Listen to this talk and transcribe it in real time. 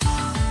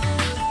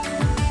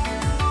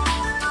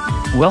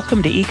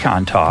Welcome to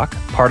Econ Talk,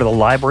 part of the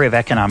Library of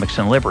Economics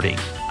and Liberty.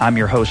 I'm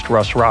your host,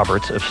 Russ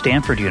Roberts of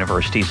Stanford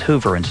University's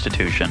Hoover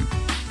Institution.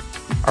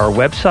 Our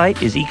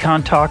website is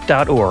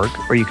econtalk.org,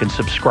 where you can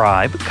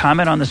subscribe,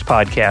 comment on this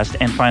podcast,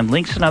 and find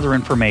links and other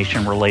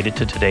information related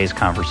to today's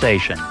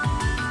conversation.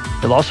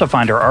 You'll also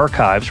find our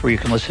archives, where you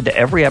can listen to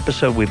every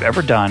episode we've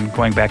ever done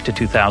going back to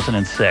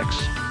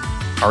 2006.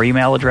 Our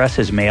email address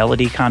is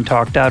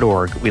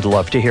mail@econtalk.org. We'd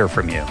love to hear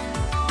from you.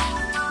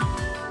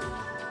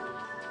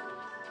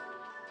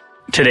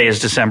 Today is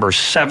December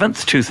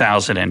 7th,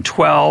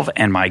 2012,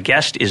 and my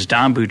guest is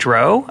Don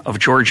Boudreaux of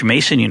George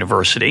Mason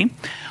University.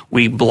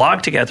 We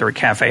blog together at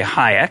Cafe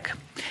Hayek,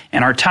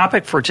 and our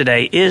topic for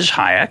today is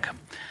Hayek,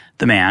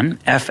 the man,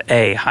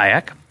 F.A.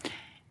 Hayek.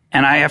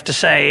 And I have to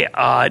say,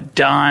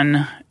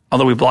 Don,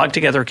 although we blog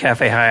together at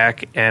Cafe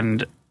Hayek,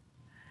 and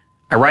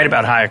I write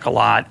about Hayek a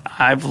lot,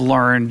 I've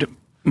learned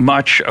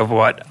much of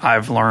what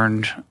I've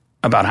learned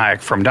about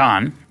Hayek from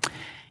Don.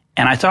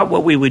 And I thought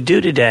what we would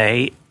do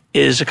today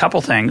is a couple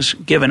things: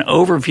 give an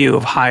overview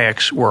of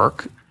Hayek's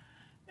work,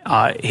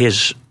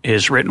 his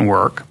written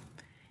work,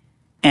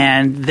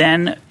 and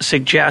then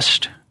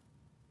suggest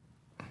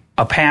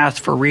a path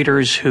for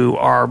readers who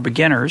are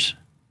beginners,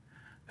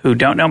 who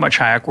don't know much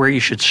Hayek, where you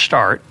should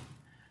start.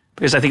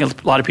 Because I think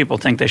a lot of people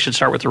think they should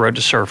start with The Road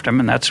to Serfdom,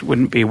 and that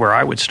wouldn't be where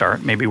I would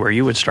start, maybe where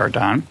you would start,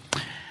 Don.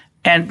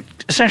 And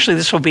essentially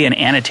this will be an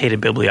annotated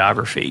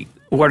bibliography.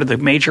 What are the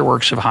major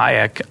works of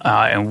Hayek,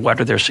 and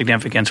what are their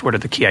significance? What are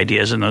the key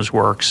ideas in those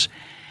works?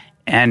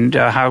 And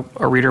how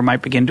a reader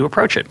might begin to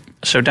approach it.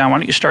 So, Don, why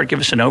don't you start? Give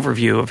us an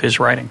overview of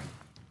his writing.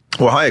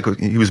 Well, Hayek,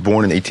 he was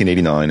born in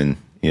 1889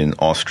 in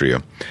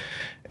Austria.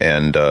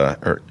 And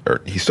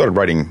he started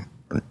writing,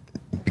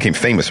 became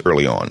famous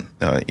early on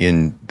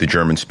in the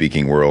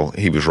German-speaking world.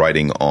 He was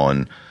writing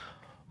on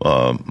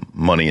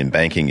money and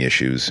banking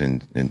issues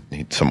and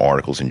some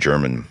articles in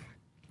German.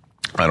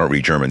 I don't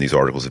read German. These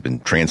articles have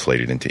been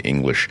translated into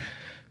English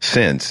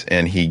since.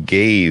 And he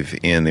gave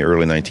in the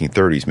early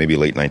 1930s, maybe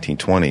late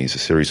 1920s, a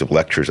series of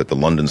lectures at the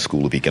London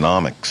School of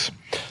Economics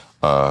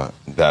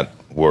that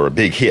were a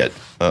big hit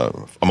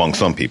among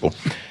some people.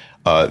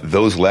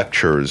 Those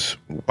lectures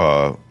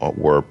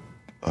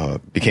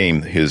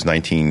became his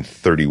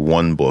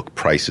 1931 book,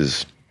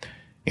 Prices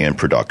and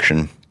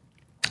Production,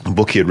 a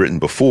book he had written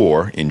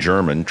before in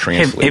German,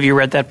 translated. Have you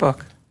read that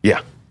book? Yeah.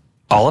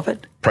 All of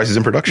it? Prices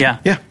and Production? Yeah.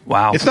 Yeah.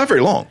 Wow. It's not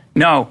very long.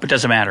 No, but it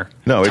doesn't matter.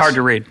 No, it's hard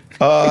to read.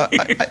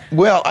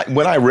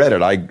 When I read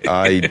it,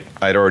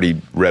 I'd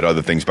already read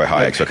other things by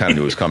Hayek, so I kind of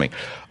knew it was coming.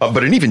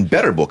 But an even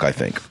better book, I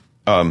think,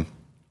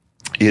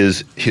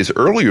 is his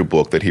earlier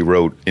book that he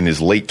wrote in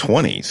his late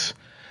 20s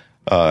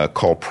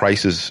called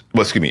Prices.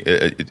 Well, excuse me.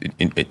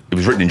 It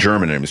was written in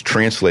German and it was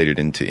translated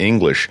into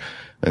English,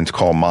 and it's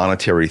called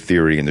Monetary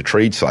Theory and the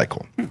Trade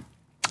Cycle,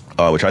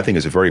 which I think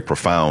is a very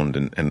profound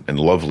and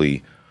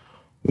lovely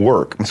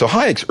work. And so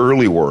Hayek's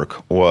early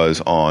work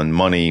was on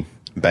money,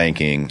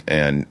 banking,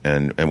 and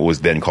what was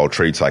then called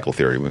trade cycle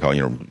theory. We call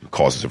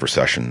causes of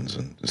recessions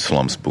and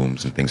slumps,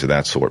 booms, and things of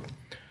that sort.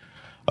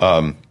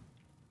 And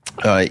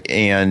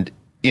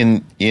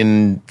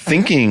in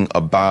thinking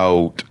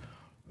about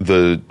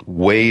the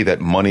way that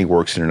money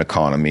works in an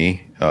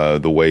economy,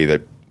 the way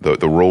that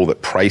the role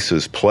that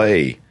prices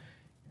play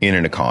in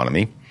an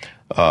economy,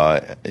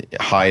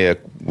 Hayek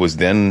was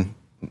then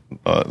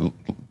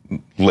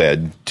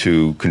led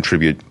to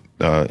contribute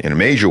in a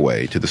major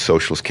way to the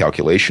socialist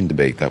calculation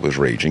debate that was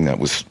raging, that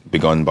was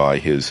begun by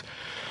his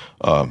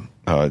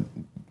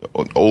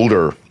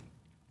older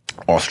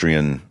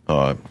Austrian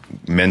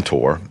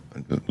mentor,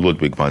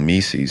 Ludwig von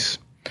Mises.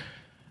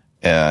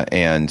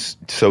 And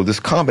so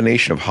this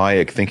combination of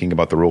Hayek thinking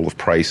about the role of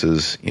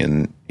prices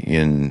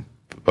in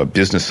a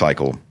business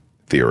cycle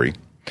theory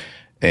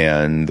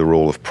and the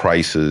role of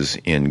prices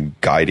in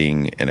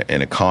guiding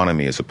an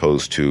economy as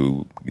opposed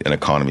to an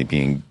economy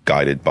being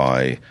guided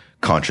by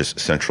conscious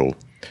central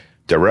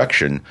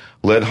direction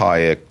led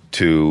Hayek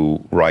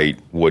to write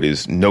what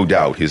is no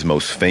doubt his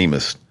most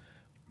famous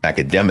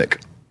academic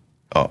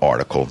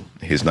article,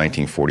 his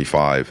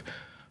 1945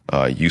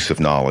 Use of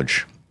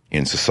Knowledge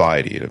in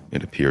Society.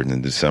 It appeared in the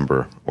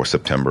December or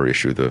September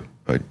issue of the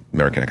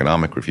American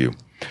Economic Review.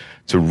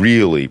 It's a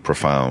really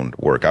profound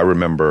work. I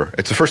remember,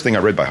 it's the first thing I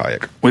read by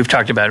Hayek. We've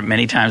talked about it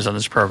many times on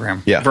this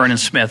program. Yeah. Vernon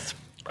Smith,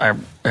 I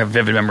have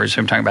vivid memories of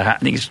him talking about how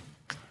he's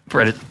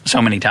read it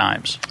so many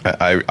times.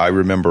 I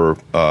remember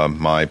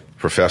my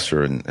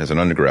professor as an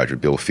undergraduate,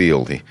 Bill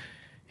Field,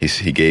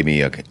 he gave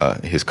me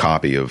his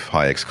copy of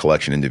Hayek's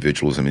collection,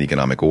 Individualism and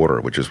Economic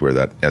Order, which is where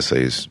that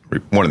essay is,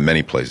 one of the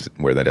many places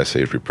where that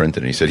essay is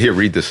reprinted. And he said, here,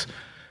 read this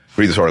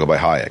article by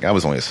Hayek. I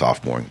was only a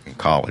sophomore in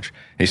college.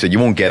 And he said, you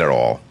won't get it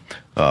all,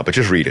 but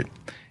just read it.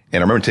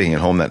 And I remember taking it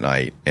home that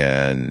night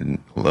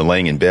and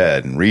laying in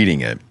bed and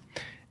reading it.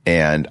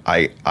 And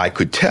I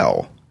could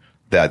tell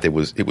that it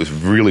was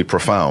really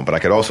profound, but I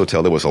could also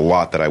tell there was a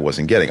lot that I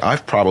wasn't getting.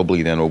 I've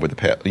probably then over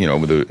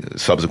the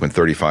subsequent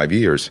 35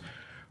 years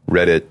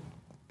read it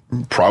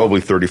probably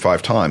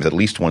 35 times, at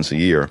least once a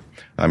year,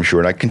 I'm sure.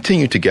 And I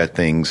continue to get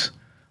things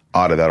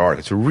out of that article.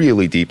 It's a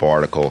really deep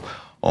article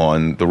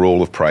on the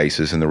role of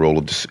prices and the role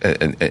of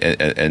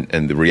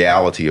and the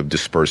reality of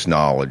dispersed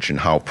knowledge and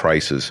how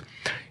prices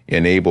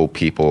enable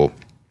people,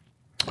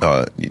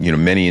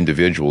 many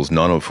individuals,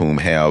 none of whom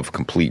have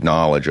complete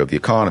knowledge of the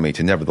economy,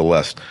 to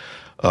nevertheless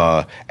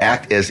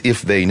act as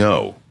if they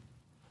know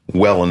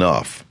well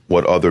enough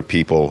what other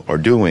people are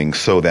doing,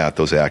 so that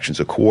those actions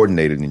are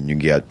coordinated and you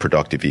get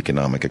productive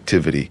economic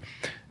activity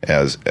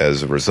as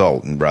a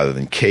result, and rather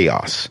than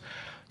chaos.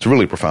 It's a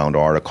really profound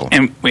article.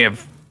 And we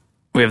have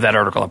that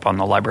article up on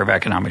the Library of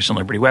Economics and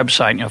Liberty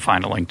website, and you'll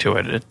find a link to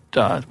it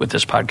with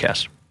this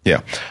podcast.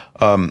 Yeah.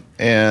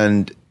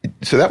 And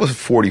so that was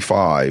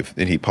 45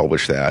 that he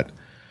published that.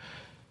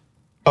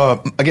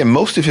 Again,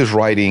 most of his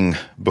writing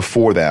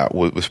before that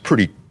was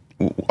pretty,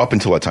 up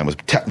until that time, was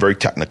very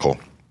technical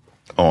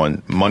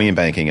on money and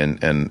banking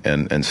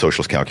and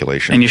socialist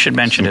calculation. And you should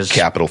mention his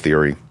capital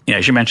theory. Yeah,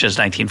 you should mention his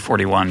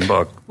 1941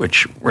 book,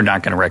 which we're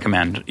not going to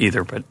recommend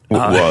either. But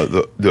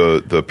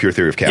the Pure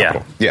Theory of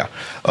Capital. Yeah.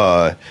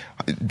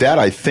 That,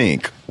 I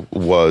think,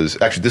 was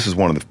actually, this is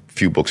one of the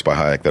few books by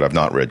Hayek that I've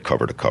not read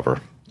cover to cover.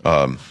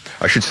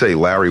 I should say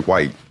Larry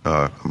White,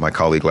 my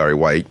colleague Larry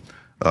White,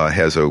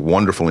 has a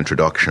wonderful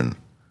introduction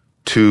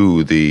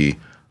to the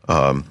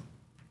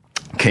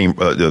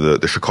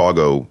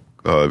Chicago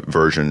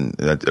version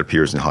that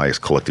appears in Hayek's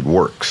collected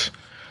works.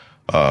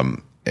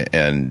 And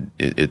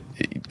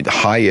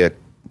Hayek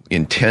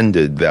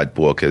intended that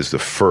book as the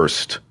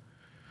first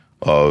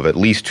of at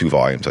least 2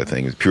 volumes, I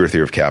think, Pure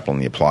Theory of Capital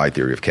and the Applied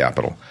Theory of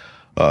Capital.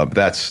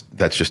 That's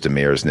just a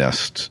mare's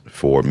nest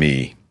for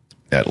me,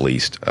 at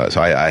least.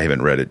 So I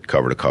haven't read it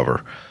cover to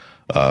cover.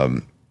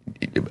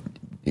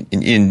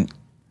 In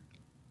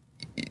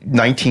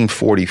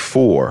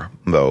 1944,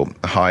 though,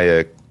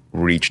 Hayek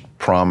reached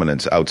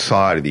prominence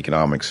outside of the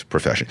economics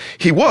profession.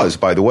 He was,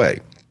 by the way,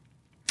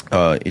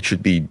 it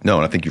should be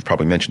known, I think you've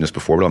probably mentioned this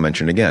before, but I'll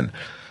mention it again.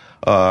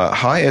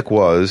 Hayek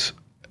was,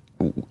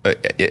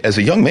 as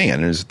a young man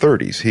in his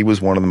 30s, he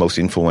was one of the most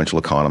influential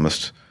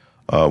economists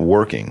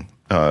working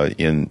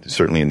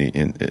certainly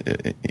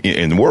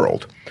in the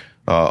world,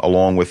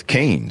 along with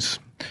Keynes,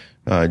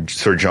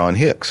 Sir John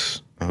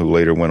Hicks, who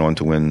later went on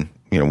to win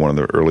one of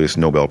the earliest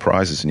Nobel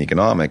Prizes in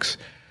economics,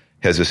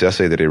 has this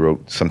essay that he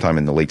wrote sometime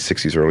in the late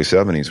 60s, early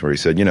 70s, where he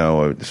said,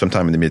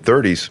 sometime in the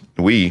mid-30s,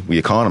 we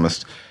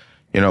economists,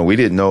 we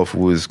didn't know if it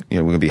was,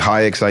 going to be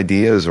Hayek's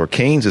ideas or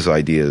Keynes's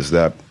ideas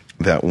that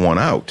won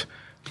out.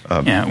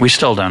 We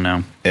still don't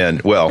know.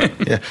 And, well,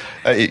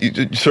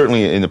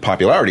 certainly in the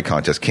popularity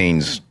contest,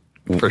 Keynes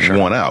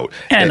won out.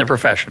 And the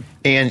profession.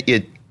 And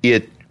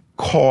it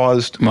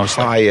caused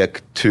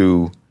Hayek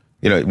to,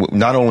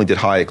 not only did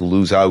Hayek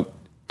lose out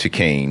to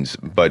Keynes,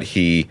 but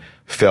he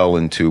fell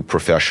into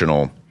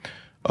professional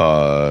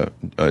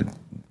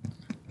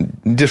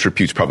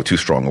disrepute's probably too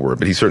strong a word,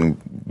 but he certainly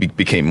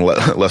became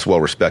less well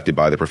respected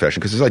by the profession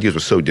because his ideas were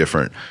so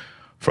different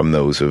from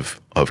those of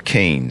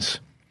Keynes.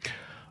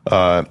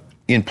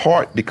 In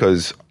part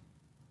because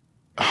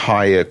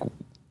Hayek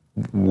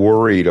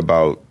worried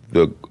about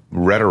the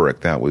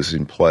rhetoric that was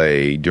in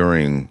play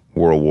during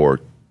World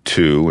War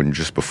II and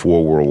just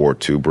before World War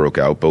II broke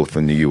out, both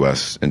in the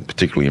U.S. and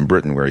particularly in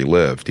Britain where he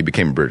lived. He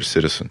became a British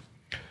citizen.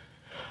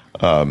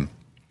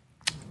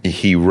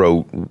 He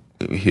wrote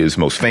his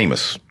most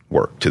famous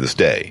work to this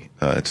day.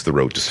 It's The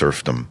Road to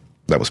Serfdom,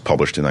 that was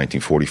published in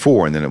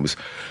 1944, and then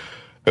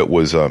it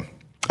was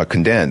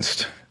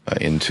condensed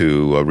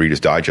into a Reader's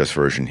Digest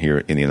version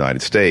here in the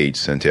United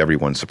States, and to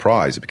everyone's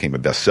surprise, it became a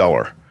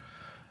bestseller.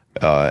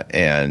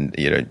 And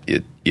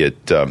it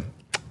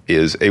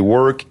is a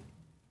work,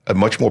 a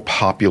much more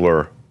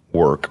popular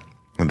work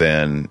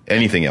than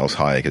anything else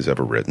Hayek has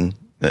ever written.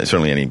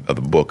 Certainly any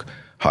other book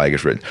Hayek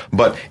has written,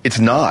 but it's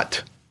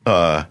not.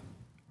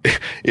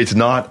 It's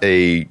not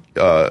a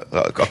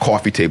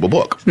coffee table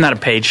book. Not a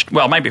page.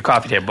 Well, it might be a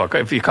coffee table book.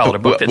 If you call it a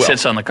book that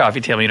sits on the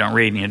coffee table, you don't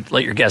read, and you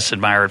let your guests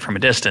admire it from a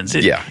distance.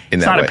 It's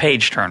not a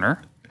page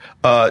turner.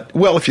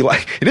 Well, if you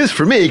like, it is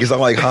for me because I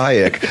like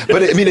Hayek.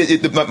 But I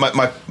mean,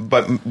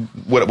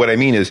 but what I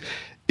mean is,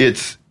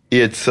 it's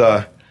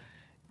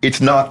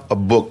not a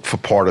book for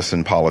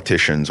partisan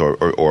politicians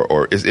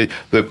or is it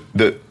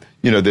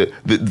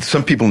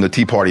some people in the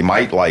Tea Party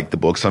might like the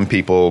book. Some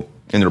people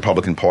in the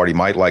Republican Party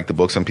might like the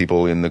book. Some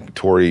people in the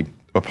Tory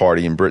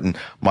Party in Britain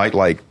might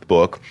like the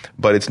book,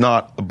 but it's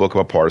not a book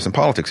about partisan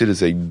politics. It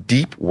is a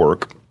deep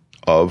work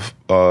of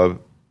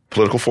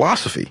political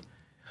philosophy.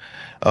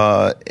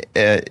 Yet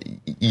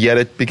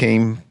it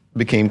became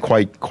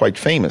quite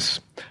famous.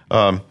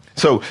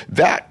 So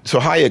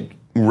Hayek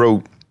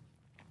wrote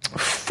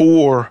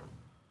 4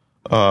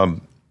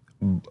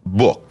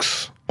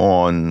 books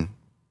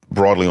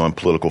broadly on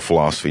political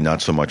philosophy,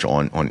 not so much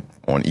on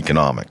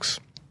economics.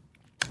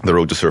 The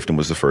Road to Serfdom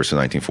was the first in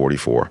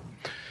 1944.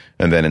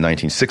 And then in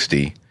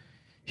 1960,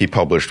 he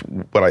published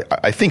what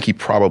I think he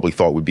probably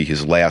thought would be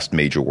his last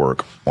major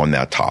work on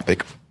that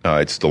topic.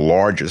 It's the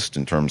largest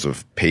in terms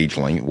of page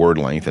length, word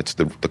length. It's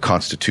the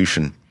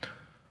Constitution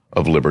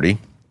of Liberty.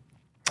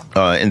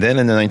 And then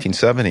in the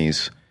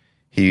 1970s,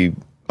 he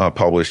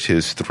published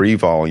his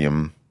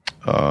 3-volume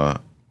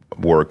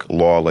work,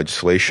 Law,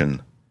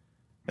 Legislation,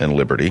 and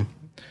Liberty.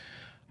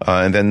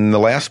 And then the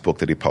last book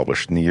that he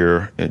published in the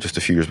year, just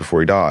a few years before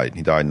he died.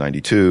 He died in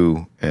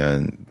 92,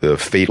 and The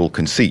Fatal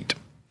Conceit,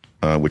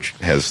 which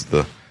has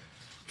the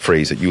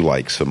phrase that you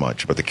like so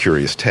much about the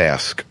curious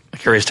task. The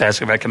curious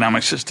task of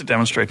economics is to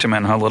demonstrate to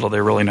men how little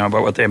they really know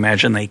about what they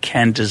imagine they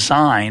can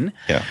design,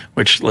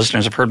 which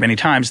listeners have heard many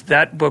times.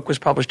 That book was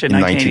published in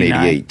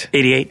 1988.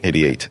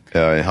 88.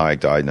 And Hayek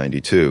died in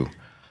 92.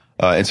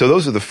 And so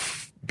those are the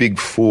big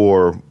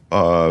four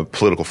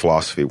political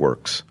philosophy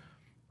works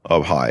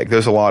of Hayek.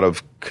 There's a lot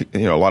of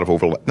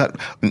overlap,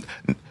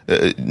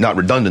 not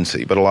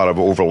redundancy, but a lot of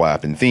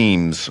overlap in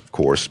themes, of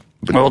course.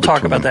 Well, we'll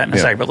talk about that in a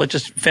second. But let's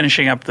just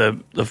finishing up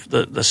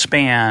the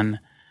span.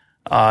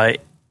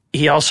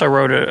 He also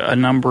wrote a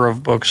number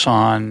of books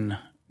on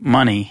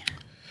money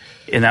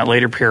in that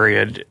later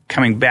period,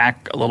 coming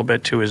back a little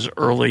bit to his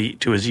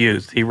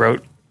youth. He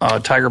wrote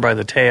Tiger by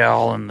the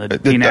Tail and the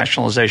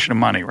denationalization of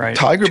money, right?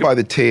 Tiger by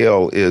the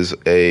Tail is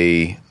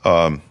it's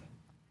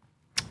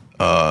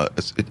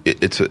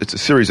a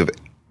series of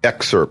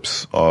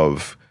excerpts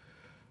of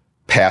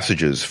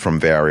passages from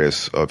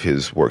various of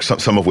his works,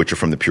 some of which are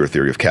from the Pure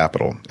Theory of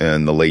Capital.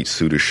 And the late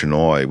Suda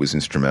Shenoy was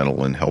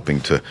instrumental in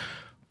helping to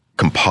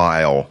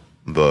compile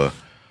the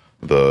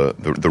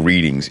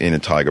readings in A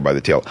Tiger by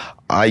the Tail.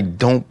 I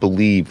don't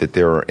believe that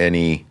there are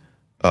any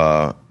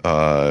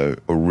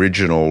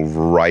original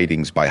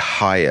writings by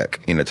Hayek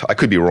in it. I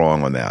could be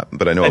wrong on that,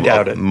 but I know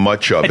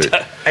much of it.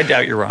 I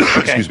doubt you're wrong.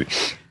 Okay. Excuse me.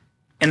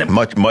 And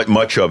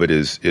much of it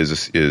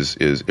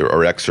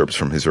are excerpts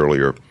from his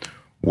earlier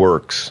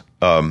works.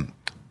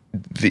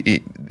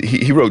 He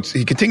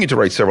continued to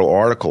write several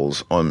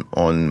articles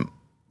on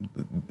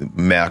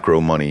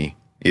macro money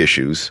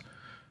issues.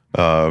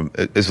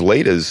 As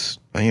late as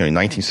in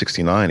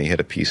 1969, he had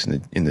a piece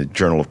in the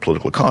Journal of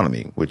Political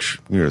Economy, which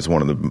is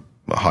one of the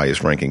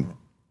highest ranking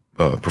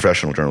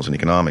professional journals in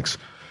economics,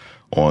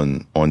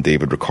 on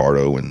David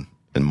Ricardo and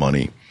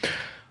money.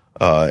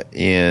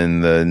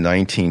 In the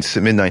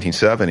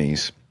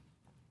mid-1970s,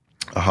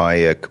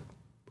 Hayek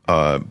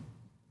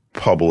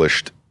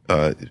published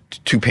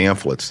two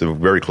pamphlets that were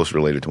very closely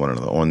related to one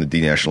another on the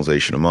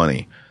denationalization of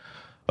money.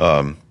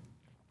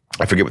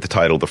 I forget what the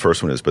title of the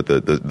first one is, but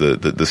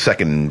the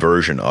second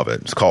version of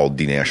it is called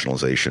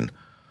Denationalization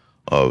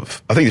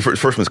of, I think the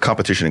first one was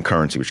Competition in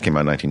Currency, which came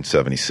out in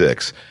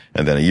 1976.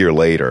 And then a year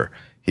later,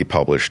 he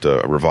published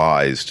a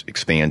revised,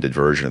 expanded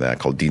version of that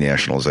called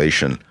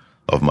Denationalization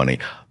of Money.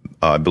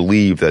 I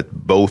believe that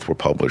both were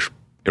published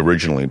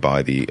originally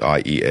by the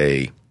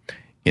IEA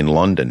in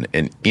London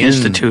and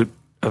Institute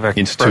of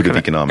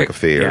Economic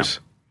Affairs.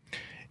 Yeah.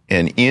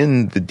 And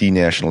in the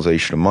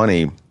Denationalization of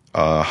Money,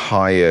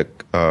 Hayek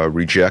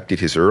rejected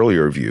his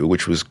earlier view,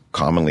 which was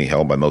commonly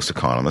held by most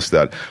economists,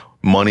 that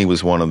money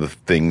was one of the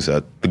things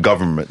that the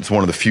government, it's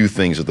one of the few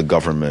things that the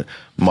government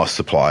must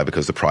supply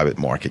because the private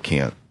market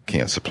can't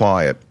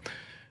supply it.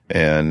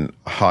 And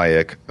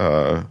Hayek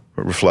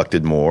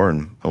reflected more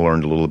and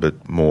learned a little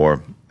bit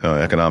more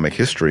economic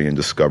history and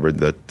discovered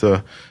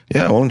that,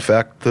 in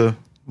fact, the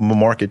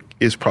market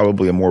is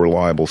probably a more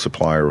reliable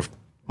supplier of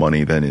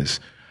money than is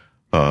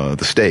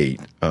the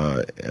state.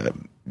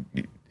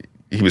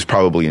 He was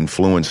probably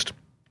influenced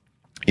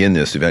in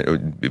this event,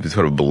 it was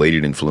sort of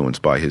belated influence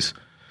by his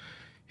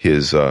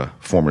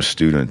former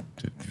student,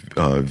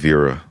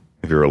 Vera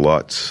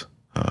Lutz,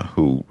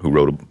 who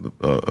wrote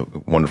a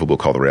wonderful book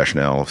called The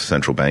Rationale of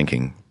Central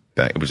Banking.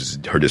 It was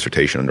her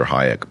dissertation under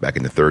Hayek back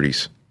in the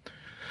 30s.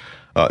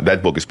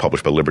 That book is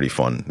published by Liberty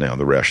Fund now,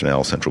 The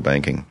Rationale of Central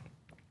Banking.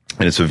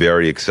 And it's a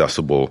very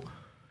accessible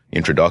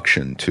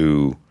introduction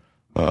to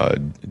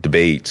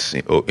debates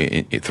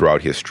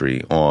throughout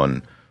history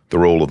on the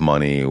role of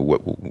money,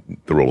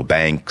 the role of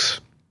banks,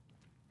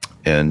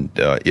 and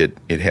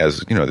it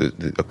has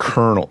a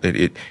kernel.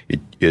 It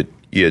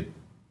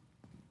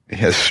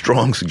has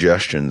strong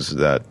suggestions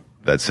that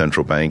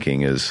central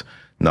banking is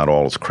not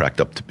all it's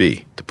cracked up to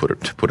be, to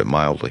put it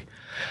mildly.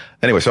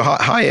 Anyway, so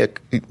Hayek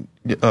in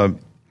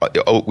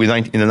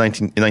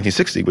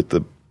 1960 with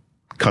the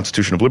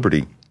Constitution of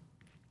Liberty,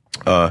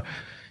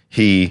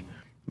 he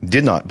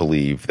did not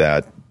believe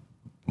that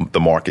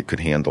the market could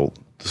handle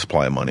the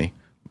supply of money.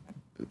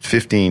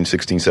 15,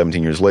 16,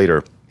 17 years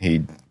later,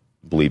 he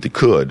believed it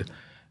could,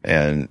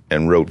 and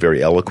wrote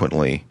very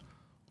eloquently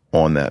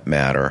on that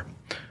matter.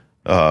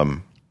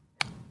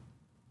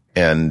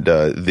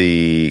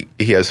 He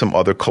has some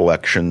other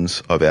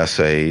collections of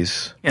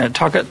essays. Yeah,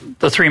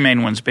 the three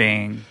main ones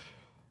being.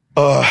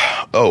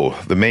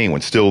 The main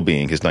one still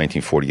being his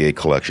 1948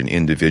 collection,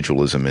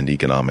 Individualism and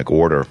Economic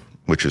Order,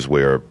 which is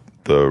where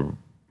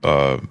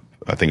I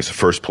think it's the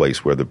first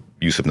place where the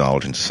use of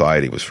knowledge in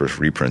society was first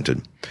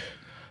reprinted,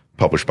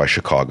 published by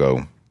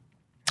Chicago.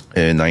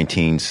 In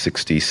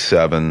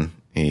 1967,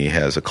 he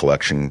has a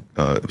collection,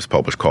 it was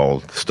published,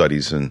 called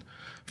Studies in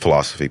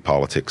Philosophy,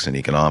 Politics, and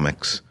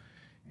Economics,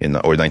 or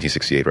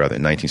 1968 rather.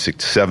 In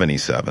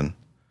 1977,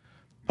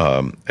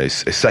 a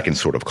second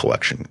sort of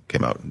collection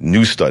came out,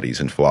 New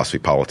Studies in Philosophy,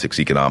 Politics,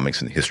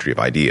 Economics, and the History of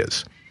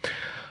Ideas.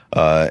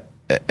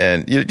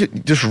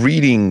 and just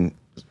reading.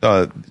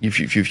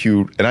 If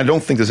you, and I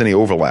don't think there's any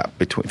overlap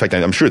between. In fact,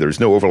 I'm sure there's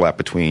no overlap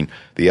between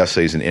the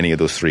essays in any of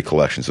those three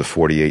collections of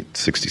 48,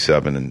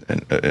 67,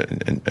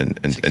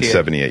 and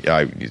 78.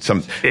 Some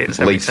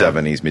late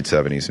 70s, mid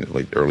 70s, and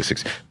early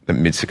 60s,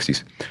 mid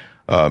 60s.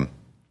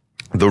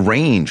 The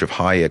range of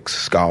Hayek's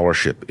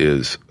scholarship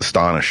is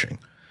astonishing.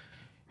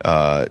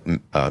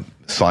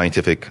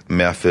 Scientific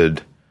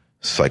method,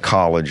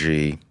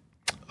 psychology,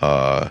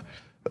 the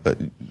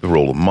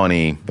role of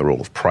money, the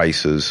role of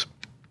prices.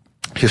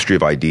 History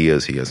of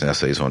ideas. He has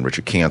essays on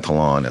Richard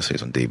Cantillon,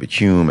 essays on David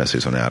Hume,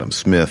 essays on Adam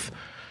Smith.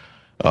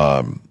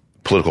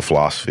 Political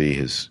philosophy.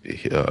 His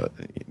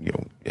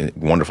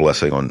wonderful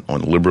essay on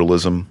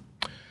liberalism,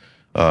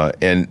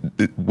 and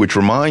which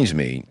reminds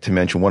me to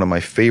mention one of my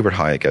favorite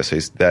Hayek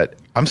essays that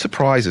I'm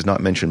surprised is not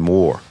mentioned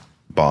more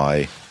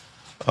by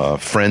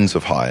friends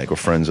of Hayek or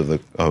friends of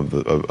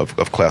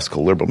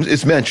classical liberalism.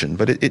 It's mentioned,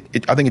 but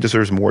I think it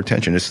deserves more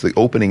attention. It's the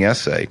opening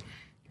essay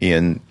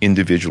in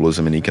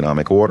Individualism and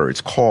Economic Order.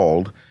 It's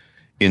called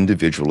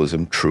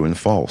Individualism, True and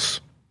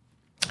False.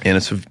 And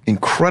it's an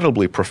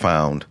incredibly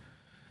profound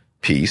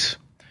piece.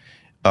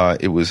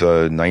 It was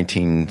a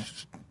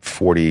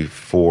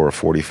 1944 or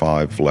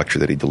 45 lecture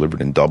that he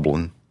delivered in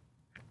Dublin.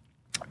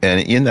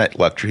 And in that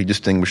lecture, he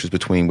distinguishes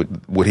between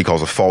what he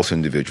calls a false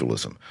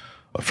individualism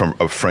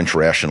of French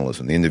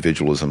rationalism, the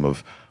individualism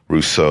of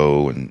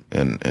Rousseau and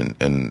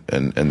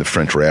the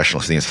French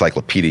rationalists, the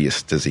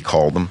encyclopedists, as he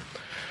called them.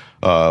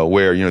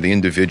 Where, the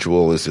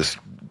individual is this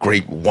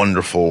great,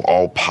 wonderful,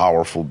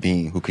 all-powerful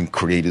being who can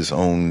create his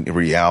own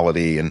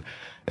reality and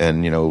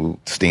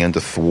stand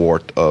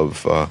athwart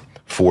of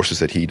forces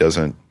that he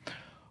doesn't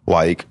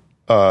like.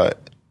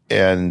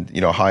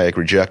 Hayek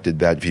rejected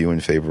that view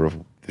in favor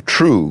of the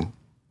true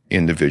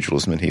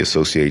individualism, and he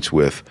associates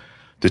with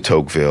de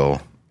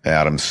Tocqueville,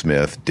 Adam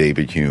Smith,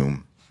 David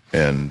Hume,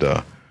 and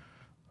the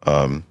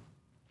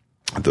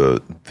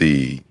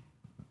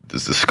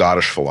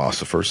Scottish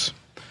philosophers.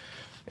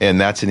 And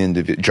that's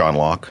John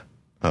Locke.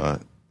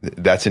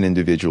 That's an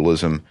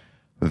individualism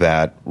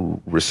that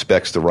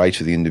respects the rights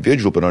of the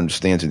individual, but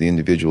understands that the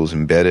individual is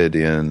embedded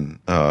in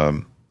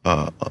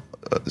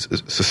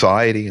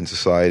society, and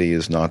society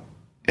is not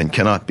and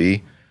cannot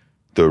be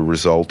the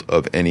result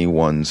of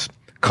anyone's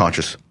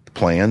conscious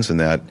plans, and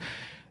that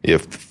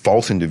if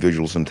false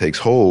individualism takes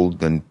hold,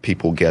 then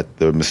people get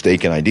the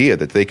mistaken idea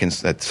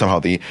that somehow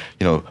the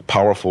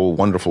powerful,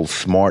 wonderful,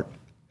 smart,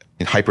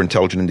 and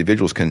hyper-intelligent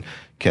individuals can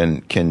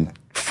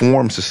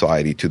form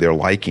society to their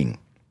liking.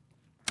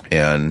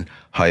 And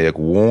Hayek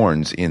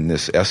warns in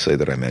this essay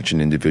that I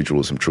mentioned,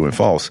 Individualism, True and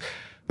False,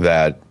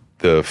 that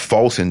the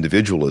false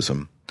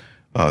individualism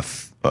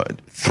if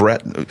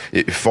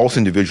false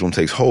individualism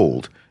takes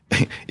hold,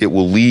 it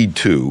will lead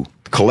to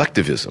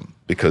collectivism,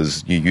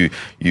 because you need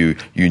you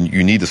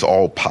need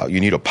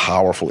a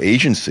powerful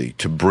agency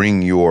to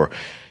bring your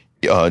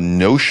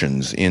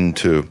notions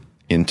into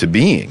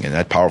being, and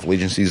that powerful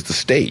agency is the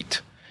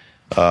state.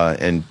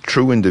 And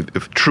true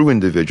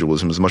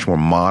individualism is a much more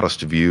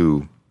modest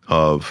view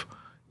of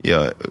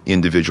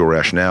individual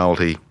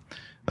rationality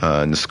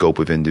and the scope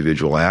of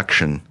individual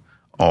action,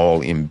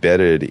 all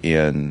embedded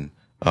in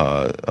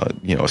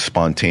a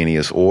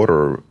spontaneous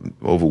order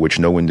over which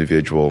no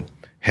individual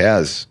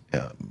has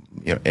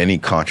any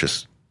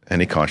conscious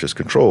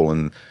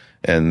control,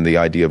 and the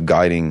idea of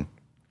guiding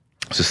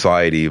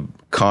society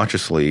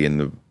consciously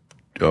and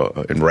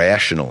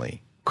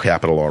rationally,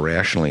 capital R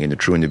rationally, in the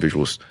true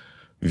individualist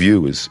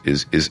view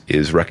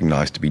is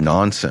recognized to be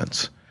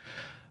nonsense.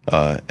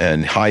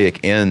 And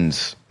Hayek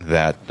ends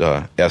that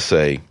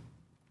essay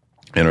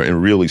in a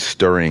really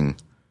stirring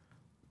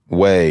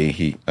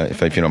way.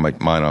 If you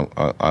don't mind,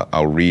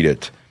 I'll read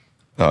it.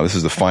 This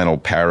is the final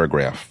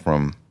paragraph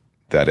from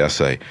that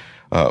essay,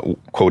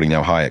 quoting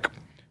now Hayek.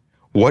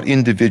 What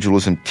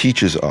individualism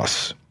teaches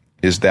us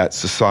is that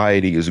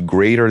society is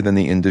greater than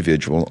the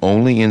individual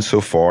only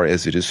insofar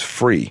as it is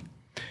free.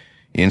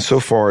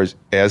 Insofar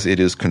as it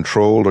is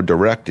controlled or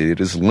directed, it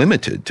is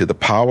limited to the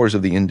powers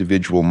of the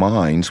individual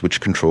minds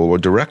which control or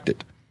direct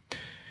it.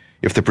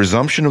 If the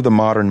presumption of the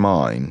modern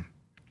mind,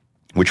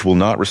 which will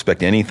not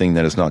respect anything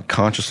that is not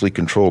consciously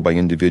controlled by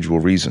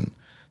individual reason,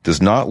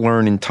 does not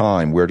learn in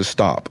time where to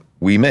stop,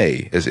 we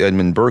may, as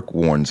Edmund Burke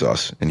warns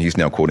us, and he's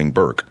now quoting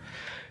Burke,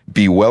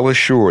 be well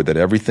assured that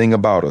everything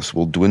about us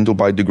will dwindle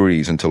by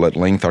degrees until at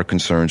length our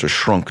concerns are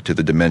shrunk to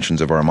the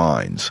dimensions of our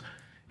minds.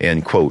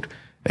 End quote.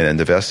 And end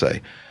of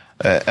essay.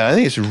 I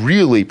think it's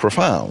really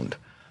profound.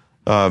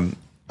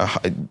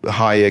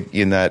 Hayek,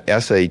 in that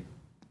essay,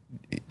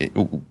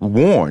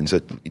 warns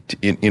that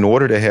in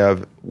order to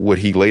have what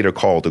he later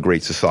called a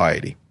great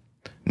society,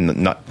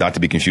 not to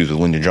be confused with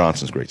Lyndon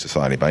Johnson's Great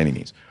Society by any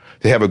means,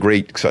 to have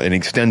an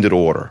extended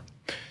order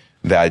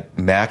that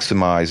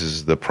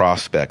maximizes the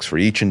prospects for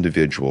each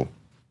individual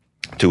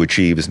to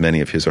achieve as many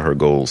of his or her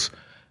goals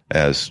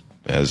as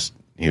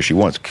he or she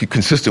wants,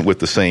 consistent with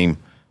the same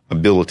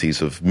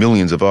abilities of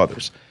millions of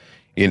others.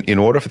 In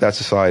order for that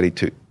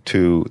society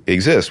to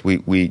exist,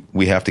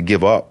 we have to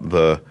give up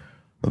the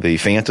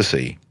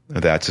fantasy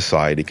that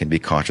society can be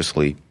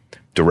consciously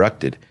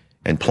directed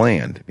and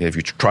planned. If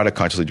you try to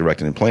consciously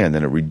direct it and plan,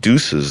 then it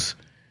reduces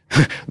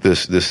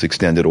this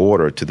extended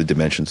order to the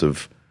dimensions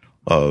of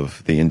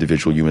the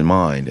individual human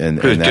mind.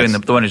 And doing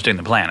the one who's doing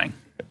the planning.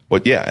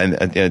 Well, yeah,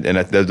 and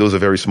those are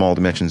very small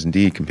dimensions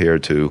indeed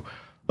compared to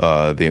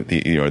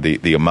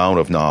the amount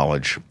of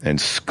knowledge and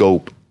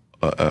scope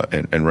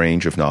and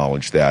range of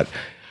knowledge that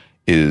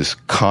is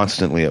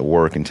constantly at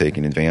work and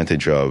taken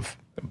advantage of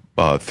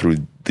through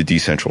the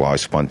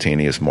decentralized,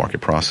 spontaneous market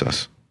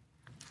process.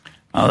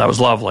 Oh, that was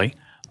lovely.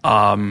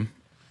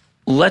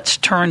 Let's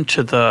turn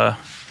to the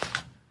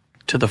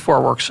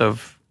four works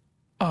of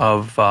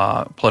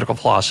political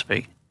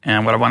philosophy.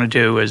 And what I want to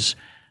do is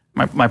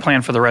my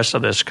plan for the rest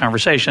of this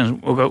conversation,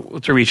 we'll go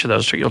through each of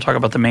those. You'll talk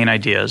about the main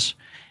ideas,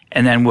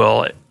 and then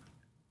we'll,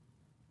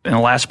 in the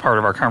last part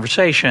of our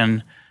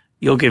conversation,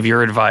 you'll give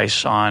your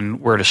advice on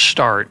where to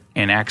start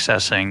in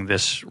accessing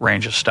this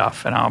range of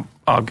stuff. And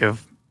I'll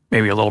give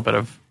maybe a little bit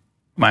of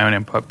my own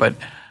input. But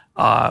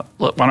why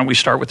don't we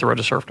start with the Road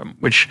to Serfdom,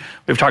 which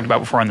we've talked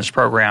about before on this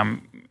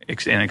program in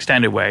an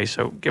extended way.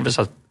 So give us,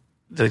 to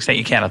the extent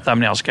you can, a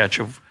thumbnail sketch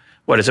of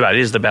what it's about.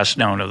 It is the best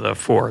known of the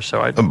four.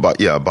 So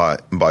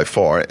by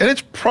far, and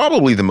it's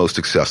probably the most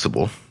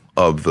accessible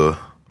of the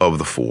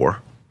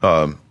four.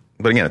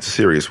 But again, it's a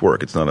serious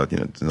work. It's not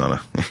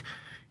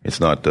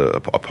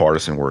a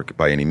partisan work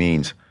by any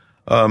means.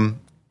 It's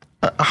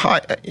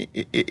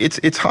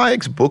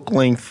Hayek's book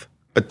length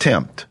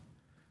attempt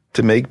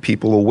to make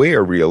people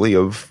aware, really,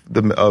 of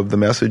the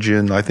message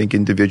in, I think,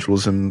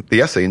 Individualism,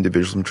 the essay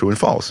Individualism, True and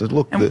False.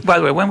 By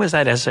the way, when was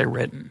that essay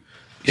written?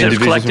 It was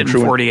collected in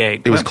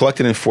 48. It was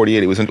collected in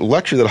 48. It was a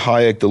lecture that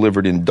Hayek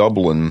delivered in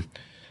Dublin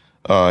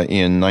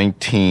in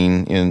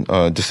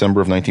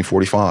December of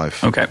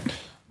 1945. Okay.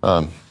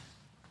 So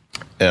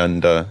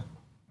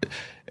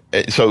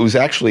it was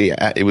actually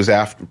after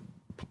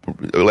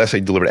the essay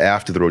delivered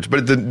after the road,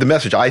 but the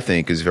message, I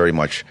think, is very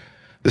much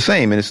the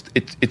same, and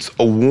it's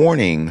a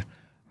warning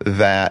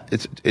that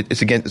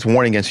it's a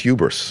warning against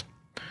hubris.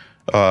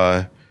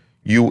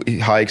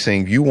 Hayek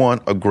saying, you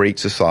want a great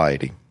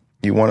society.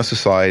 You want a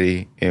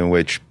society in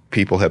which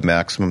people have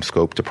maximum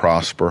scope to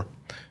prosper,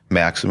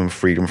 maximum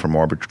freedom from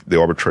the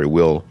arbitrary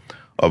will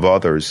of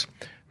others.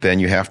 Then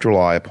you have to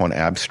rely upon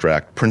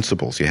abstract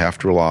principles. You have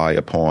to rely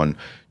upon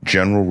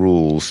general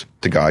rules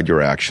to guide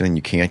your action, and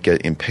you can't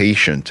get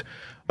impatient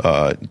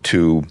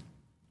to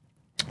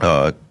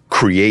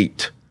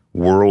create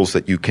worlds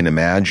that you can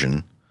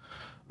imagine.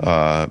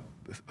 You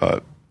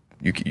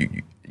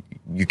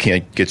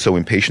can't get so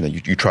impatient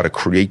that you try to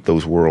create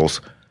those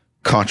worlds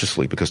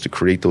consciously, because to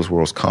create those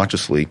worlds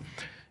consciously,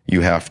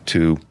 you have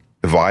to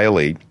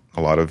violate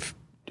a lot of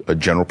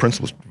general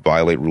principles,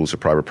 violate rules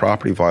of private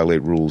property,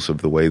 violate rules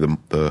of the way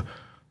the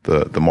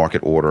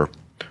market order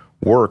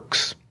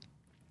works.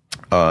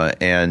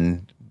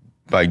 And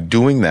by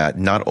doing that,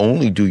 not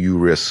only do you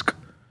risk,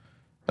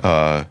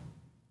 do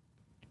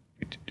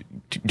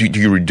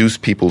you reduce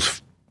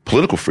people's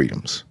political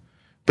freedoms,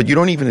 but you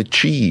won't even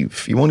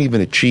achieve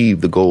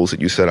the goals that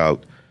you set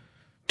out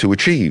to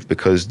achieve,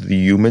 because the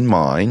human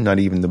mind, not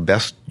even the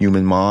best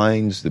human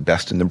minds, the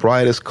best and the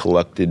brightest,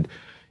 collected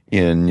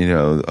in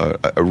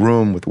a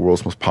room with the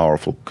world's most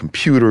powerful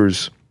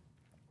computers,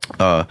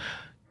 can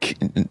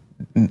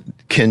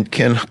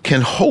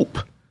hope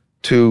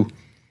to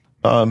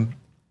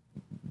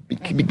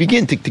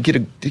begin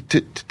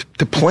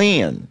to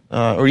plan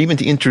or even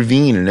to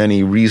intervene in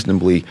any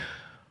reasonably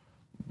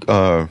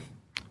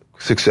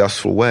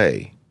successful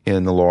way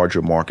in the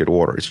larger market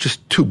order. It's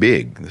just too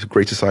big. This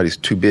great society is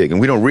too big, and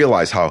we don't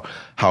realize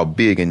how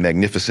big and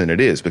magnificent it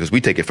is because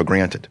we take it for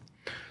granted.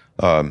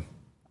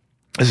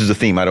 This is a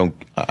theme I don't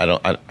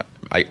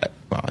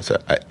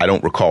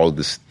recall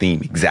this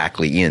theme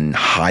exactly in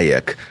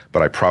Hayek,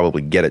 but I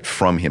probably get it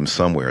from him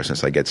somewhere,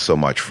 since I get so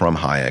much from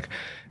Hayek.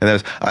 And that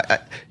is,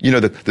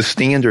 the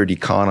standard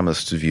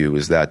economist's view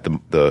is that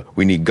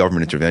we need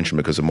government intervention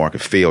because of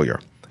market failure.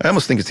 I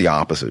almost think it's the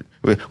opposite.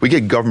 We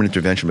get government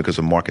intervention because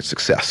of market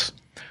success.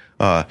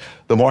 The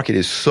market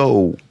is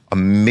so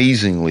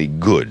amazingly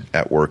good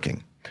at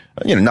working.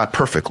 Not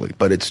perfectly,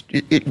 but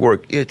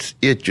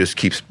it just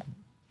keeps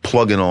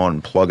plugging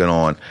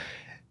on,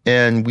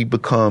 and we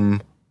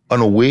become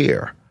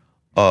unaware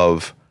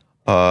of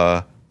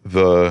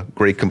the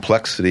great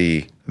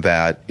complexity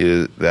that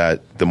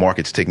the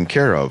market's taking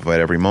care of at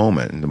every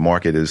moment, and the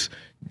market is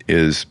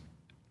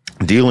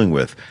dealing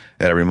with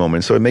at every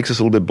moment. So it makes us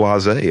a little bit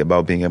blasé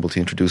about being able to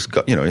introduce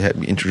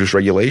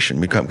regulation.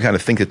 We kind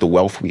of think that the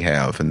wealth we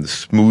have and the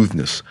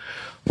smoothness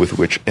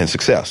and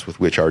success with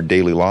which our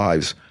daily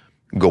lives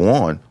go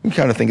on, we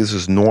kind of think this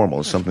is normal.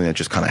 It's something that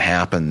just kind of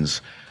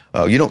happens.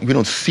 We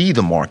don't see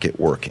the market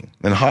working.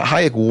 And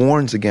Hayek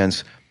warns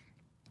against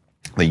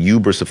the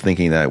hubris of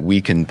thinking that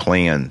we can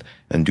plan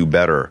and do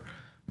better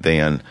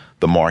than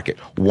the market.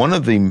 One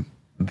of the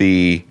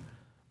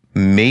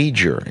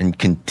major and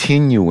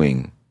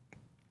continuing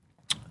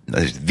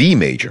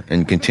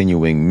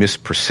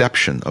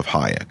misperception of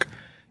Hayek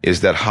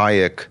is that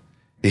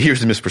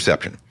here's the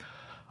misperception.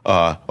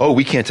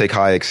 we can't take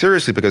Hayek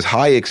seriously because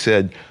Hayek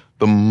said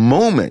the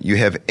moment you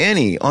have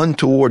any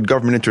untoward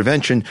government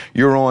intervention,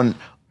 you're on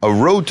a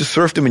road to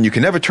serfdom and you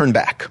can never turn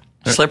back.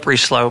 Slippery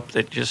slope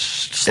that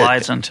just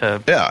slides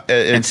into. Yeah.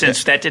 And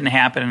since that didn't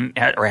happen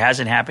or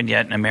hasn't happened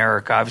yet in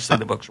America, obviously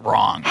the book's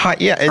wrong.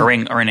 Or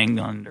in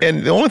England.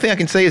 And the only thing I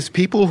can say is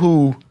people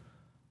who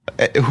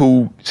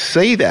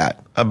say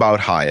that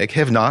about Hayek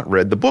have not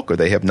read the book, or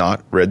they have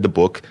not read the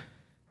book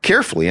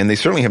carefully. And they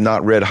certainly have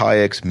not read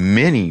Hayek's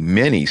many,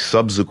 many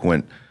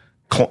subsequent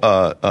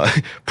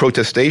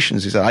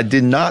protestations. He said, I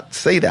did not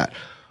say that.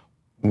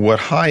 What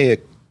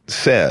Hayek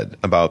said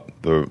about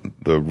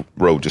the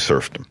road to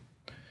serfdom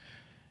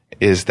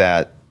is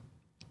that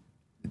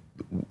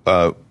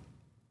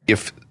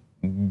if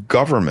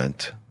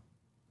government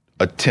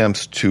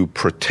attempts to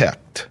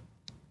protect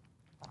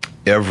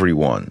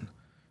everyone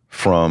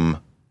from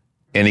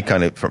any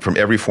kind of from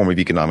every form of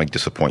economic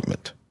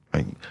disappointment,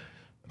 right?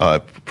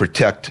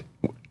 Protect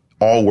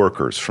all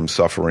workers from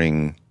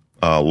suffering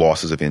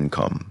losses of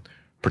income,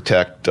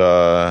 protect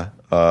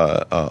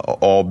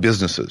all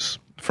businesses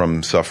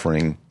from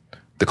suffering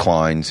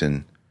declines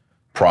in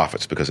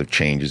profits because of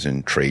changes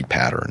in trade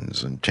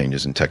patterns and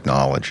changes in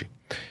technology.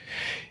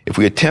 If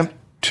we attempt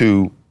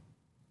to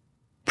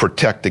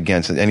protect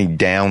against any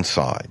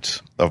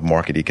downsides of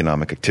market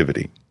economic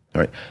activity,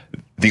 right,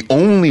 the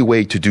only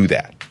way to do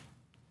that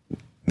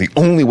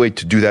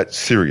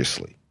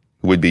seriously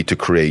would be to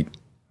create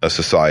a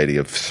society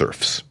of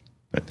serfs.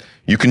 Right?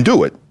 You can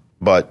do it,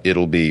 but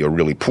it'll be a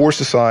really poor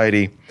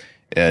society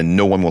and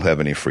no one will have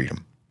any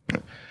freedom.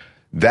 Right?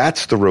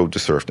 That's the road to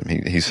serfdom.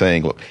 He's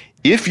saying, look,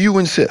 if you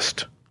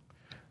insist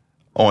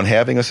on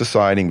having a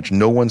society in which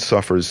no one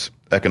suffers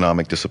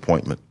economic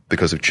disappointment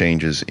because of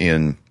changes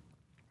in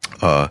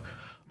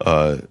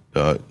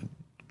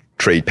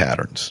trade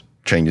patterns,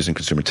 changes in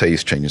consumer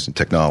taste, changes in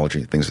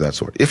technology, things of that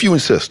sort. If you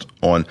insist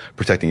on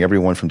protecting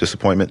everyone from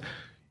disappointment,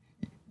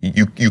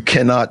 you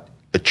cannot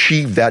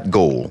achieve that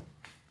goal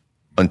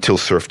until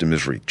serfdom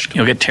is reached.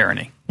 You'll get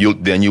tyranny.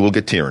 Then you will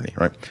get tyranny,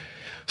 right?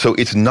 So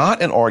it's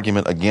not an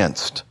argument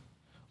against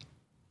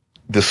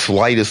the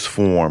slightest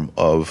form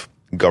of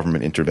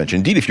government intervention.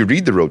 Indeed, if you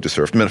read The Road to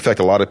Serfdom, in fact,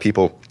 a lot of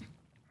people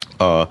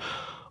on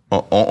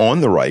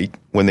the right,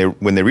 when they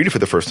read it for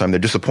the first time, they're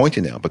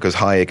disappointed now because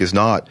Hayek is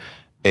not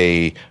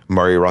a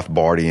Murray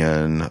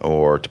Rothbardian,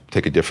 or to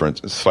take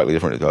a slightly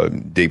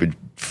different David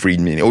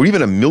Friedman, or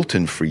even a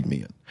Milton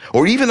Friedman,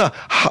 or even a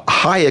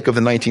Hayek of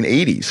the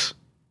 1980s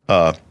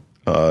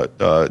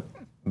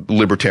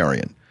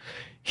libertarian.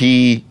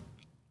 He,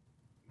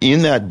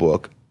 in that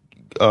book,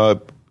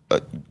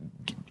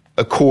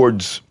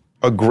 accords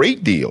a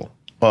great deal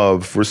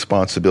of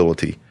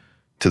responsibility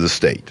to the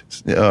state,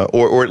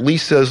 or at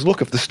least says,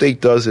 look, if the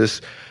state does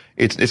this,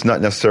 it's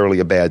not necessarily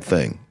a bad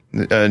thing.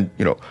 And,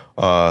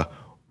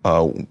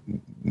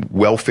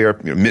 welfare,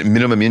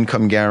 minimum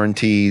income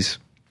guarantees,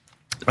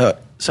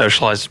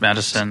 socialized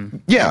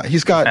medicine. Yeah,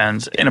 he's got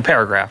in a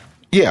paragraph.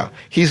 Yeah,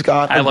 he's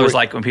got. I always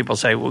like when people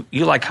say, "Well,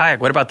 you like Hayek.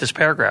 What about this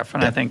paragraph?"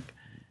 And I think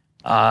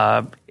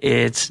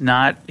it's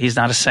not. He's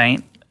not a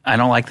saint. I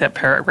don't like that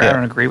paragraph. I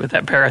don't agree with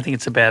that paragraph. I think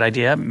it's a bad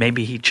idea.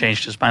 Maybe he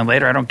changed his mind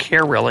later. I don't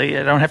care really.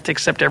 I don't have to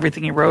accept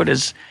everything he wrote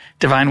as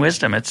divine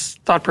wisdom. It's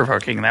thought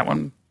provoking. That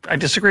one I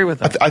disagree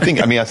with. I think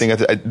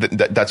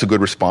that's a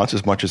good response.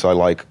 As much as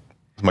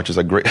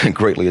I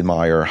greatly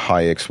admire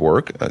Hayek's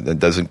work, that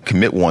doesn't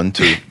commit one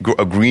to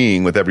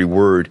agreeing with every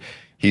word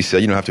he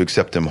said. You don't have to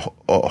accept him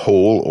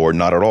whole or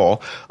not at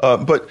all.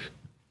 But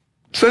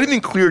it's not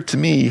even clear to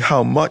me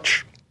how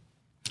much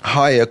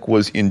Hayek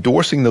was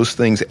endorsing those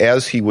things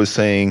as he was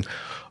saying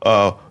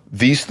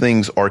these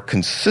things are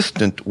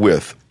consistent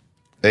with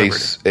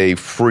a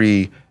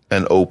free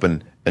and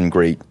open and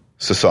great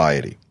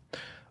society.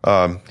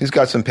 He's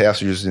got some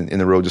passages in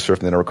The Road to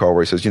Serfdom that I recall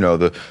where he says,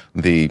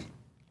 the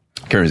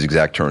I can't remember his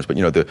exact terms, but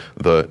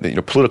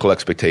the political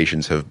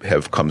expectations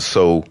have come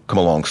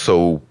along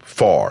so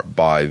far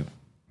by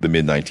the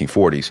mid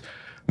 1940s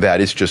that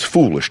it's just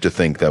foolish to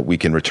think that we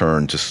can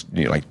return to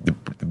like the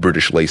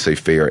British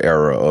laissez-faire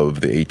era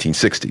of the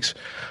 1860s.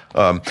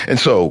 And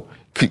so,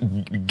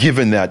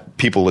 given that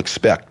people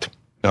expect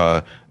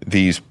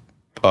these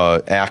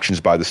actions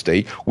by the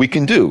state, we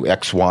can do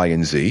X, Y,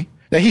 and Z.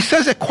 Now, he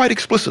says that quite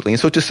explicitly. And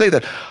so to say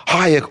that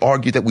Hayek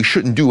argued that we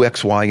shouldn't do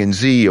X, Y, and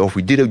Z, or if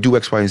we did do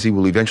X, Y, and Z,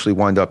 we'll eventually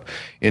wind up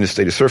in a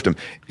state of serfdom,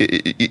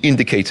 it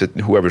indicates that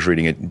whoever's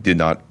reading it did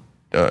not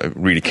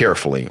read it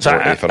carefully, if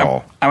at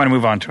all. I want to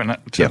move on to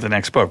the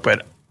next book,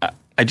 but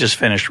I just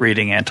finished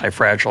reading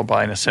Anti-Fragile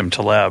by Nassim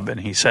Taleb, and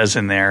he says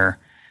in there,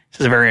 he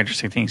says a very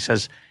interesting thing.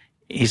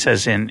 He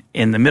says in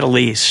the Middle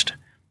East,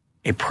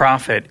 a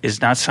prophet is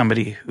not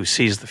somebody who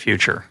sees the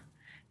future.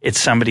 It's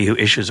somebody who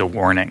issues a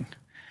warning.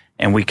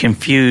 And we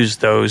confuse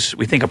those.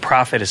 We think a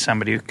prophet is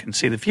somebody who can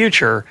see the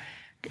future.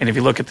 And if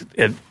you look at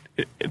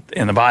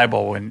in the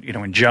Bible,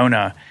 when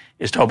Jonah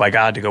is told by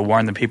God to go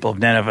warn the people of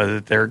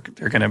Nineveh that they're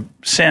going to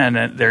sin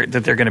and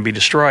that they're going to be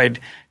destroyed,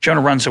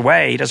 Jonah runs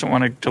away. He doesn't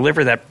want to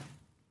deliver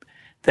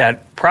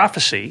that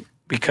prophecy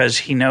because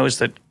he knows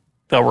that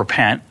they'll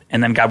repent,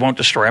 and then God won't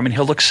destroy them, and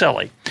he'll look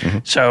silly. Mm-hmm.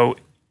 So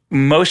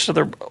most of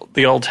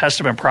the Old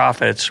Testament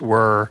prophets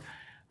were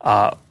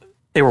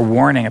they were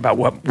warning about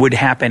what would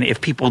happen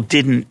if people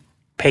didn't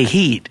pay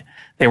heed.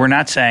 They were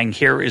not saying,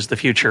 here is the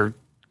future,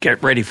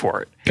 get ready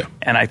for it. Yeah.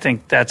 And I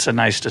think that's a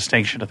nice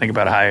distinction to think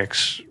about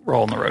Hayek's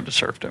role in The Road to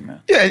Serfdom.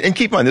 Yeah, and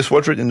keep in mind, this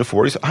was written in the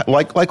 40s.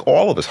 Like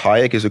all of us,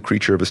 Hayek is a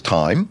creature of his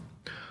time,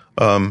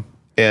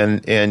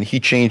 and he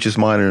changed his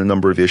mind on a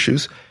number of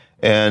issues.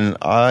 And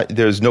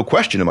there's no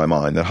question in my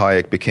mind that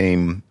Hayek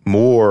became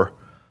more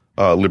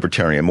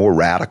libertarian, more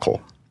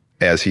radical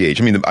as he aged.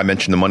 I mean, I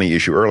mentioned the money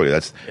issue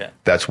earlier.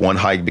 That's one.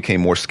 Hayek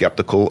became more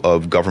skeptical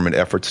of government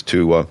efforts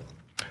to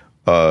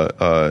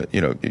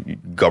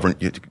govern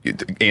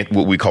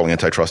what we call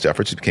antitrust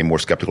efforts. He became more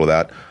skeptical of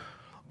that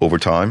over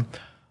time.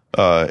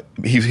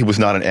 He was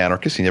not an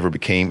anarchist. He never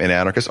became an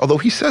anarchist. Although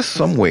he says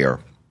somewhere,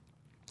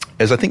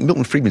 as I think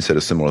Milton Friedman said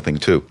a similar thing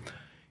too.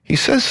 He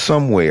says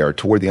somewhere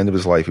toward the end of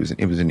his life,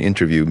 it was an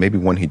interview, maybe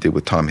one he did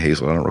with Tom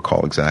Hazlett, I don't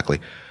recall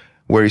exactly,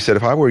 where he said,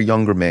 if I were a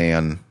younger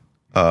man,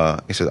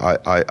 he said,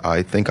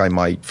 I think I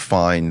might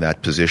find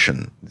that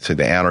position, say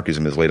the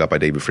anarchism is laid out by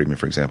David Friedman,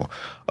 for example,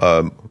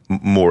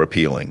 more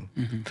appealing.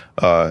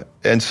 Mm-hmm.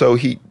 And so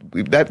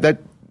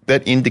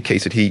that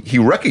indicates that he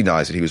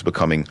recognized that he was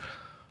becoming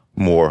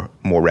more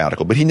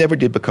radical, but he never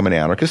did become an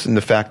anarchist. And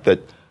the fact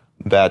that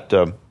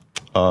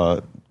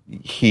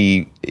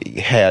he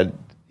had,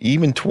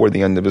 even toward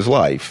the end of his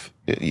life,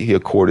 he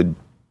accorded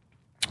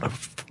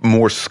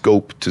more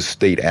scope to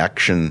state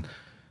action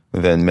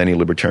than many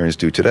libertarians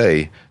do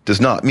today, does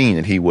not mean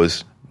that he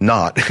was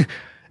not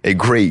a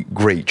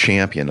great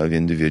champion of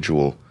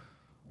individual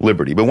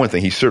liberty. But one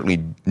thing, he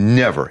certainly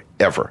never,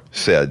 ever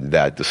said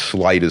that the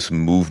slightest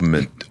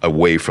movement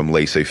away from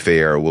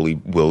laissez-faire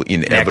will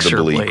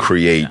inevitably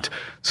create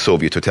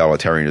Soviet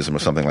totalitarianism or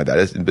something like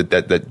that.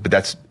 But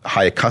that's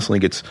Hayek constantly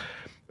gets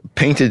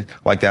painted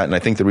like that, and I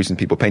think the reason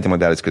people paint him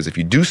like that is because if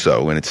you do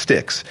so and it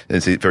sticks, then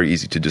it's very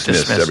easy to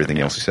dismiss everything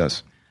else he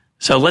says.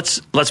 So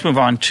let's move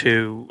on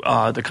to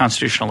the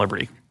Constitutional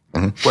Liberty.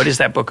 Mm-hmm. What is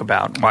that book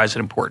about? Why is it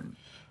important?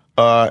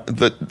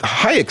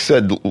 Hayek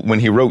said when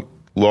he wrote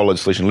Law,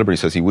 Legislation, and Liberty,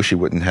 says he wished he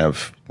wouldn't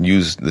have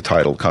used the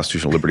title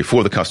Constitutional Liberty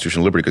for the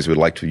Constitutional Liberty because he would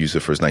like to use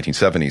it for his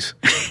 1970s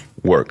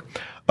work.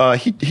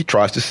 He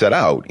tries to set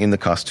out in the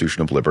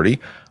Constitution of Liberty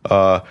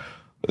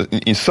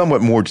in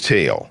somewhat more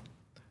detail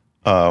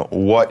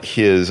what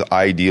his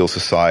ideal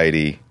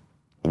society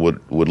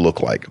would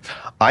look like.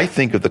 I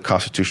think of the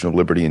Constitution of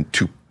Liberty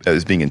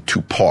as being in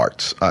two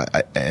parts,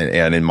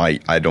 and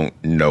I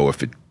don't know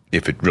if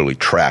it really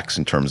tracks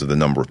in terms of the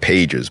number of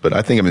pages, but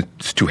I think of it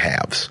as two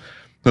halves.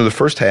 The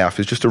first half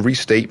is just a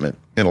restatement,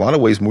 in a lot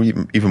of ways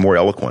even more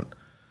eloquent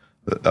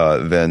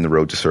than The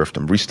Road to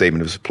Serfdom.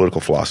 Restatement of his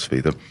political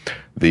philosophy,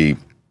 the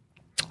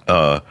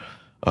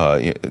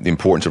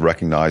importance of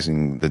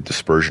recognizing the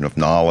dispersion of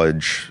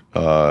knowledge,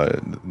 a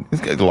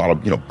lot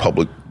of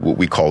public, what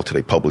we call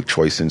today public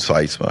choice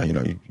insights.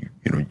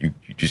 You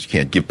just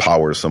can't give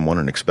power to someone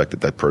and expect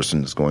that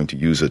person is going to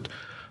use it,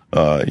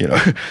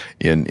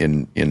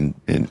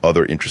 in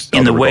other interests,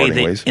 in the way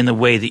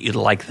that you'd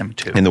like them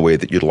to. In the way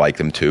that you'd like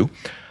them to.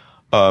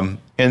 And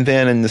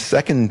then in the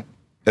second,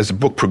 as the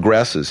book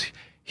progresses,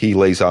 he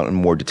lays out in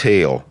more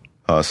detail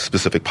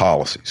specific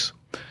policies.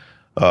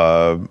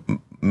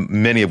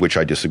 Many of which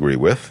I disagree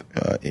with.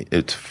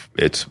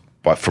 It's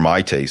for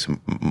my taste,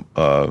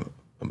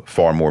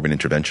 far more of an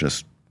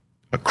interventionist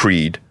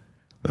creed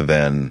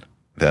than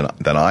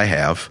I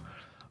have.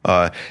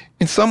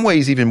 In some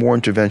ways, even more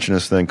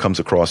interventionist than comes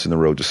across in The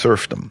Road to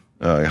Serfdom.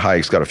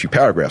 Hayek's got a few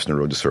paragraphs in The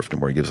Road to Serfdom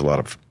where he gives a lot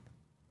of.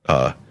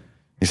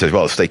 He says,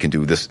 "Well, the state can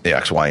do this,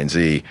 X, Y, and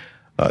Z."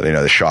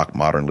 They shock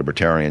modern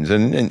libertarians,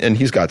 and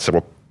he's got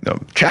several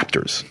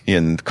chapters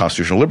in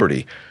Constitutional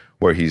Liberty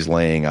where he's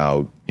laying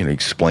out,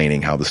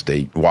 explaining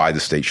why the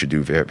state should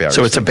do various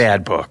So it's things. A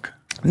bad book.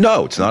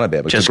 No, it's not a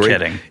bad book. Just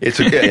kidding. It's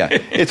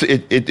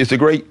a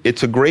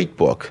great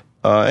book.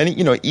 And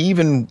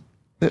even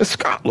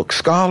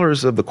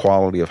scholars of the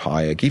quality of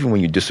Hayek, even when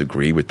you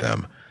disagree with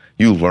them,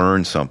 you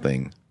learn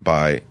something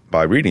by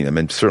reading them.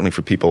 And certainly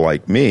for people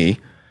like me,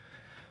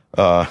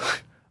 when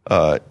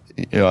I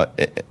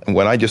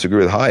disagree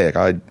with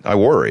Hayek, I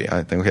worry.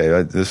 I think,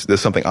 okay,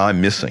 there's something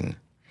I'm missing.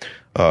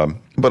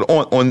 But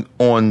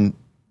on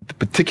the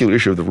particular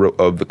issue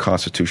of the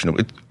Constitution,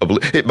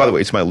 by the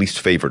way, it's my least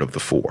favorite of the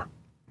four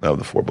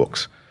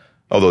books.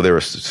 Although there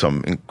are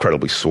some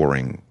incredibly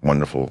soaring,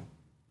 wonderful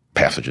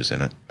passages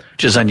in it,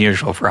 which is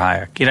unusual for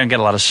Hayek. You don't get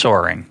a lot of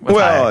soaring with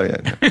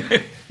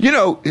Hayek.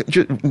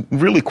 Just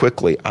really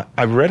quickly,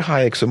 I've read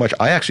Hayek so much.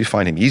 I actually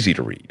find him easy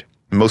to read.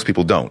 Most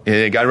people don't.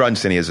 Guy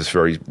Roddenstein has this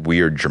very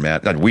weird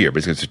Germanic, not weird,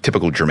 but it's a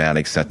typical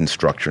Germanic sentence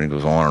structure, and it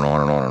goes on and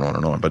on and on and on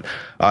and on. But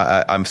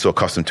I'm so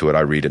accustomed to it, I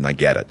read it and I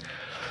get it.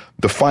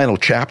 The final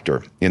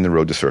chapter in The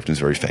Road to Serfdom is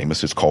very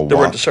famous. It's called The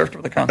Road to Serfdom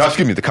of the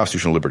Constitution. The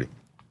Constitutional Liberty.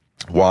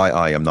 Why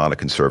I am not a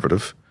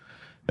conservative.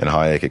 And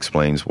Hayek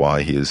explains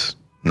why he is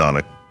not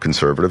a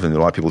conservative, and a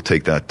lot of people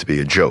take that to be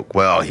a joke.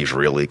 Well, he's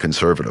really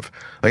conservative.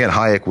 Again,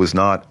 Hayek was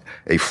not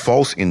a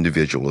false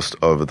individualist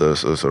of the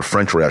sort of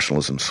French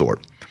rationalism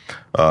sort.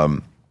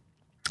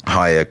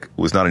 Hayek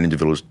was not an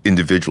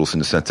individualist in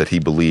the sense that he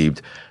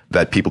believed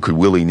that people could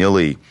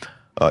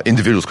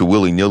individuals could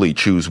willy-nilly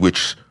choose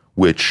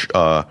which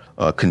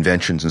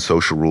conventions and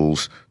social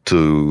rules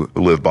to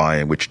live by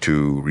and which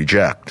to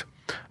reject.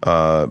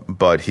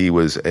 But he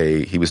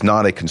was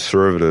not a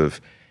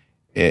conservative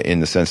in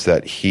the sense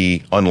that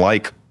he,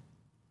 unlike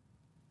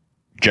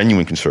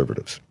genuine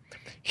conservatives,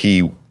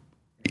 he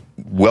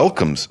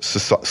welcomes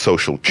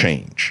social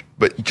change,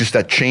 but just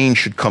that change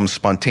should come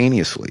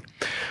spontaneously.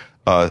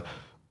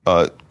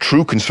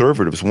 True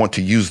conservatives want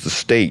to use the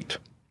state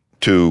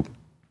to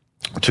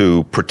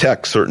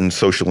protect certain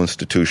social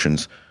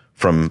institutions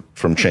from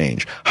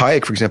change.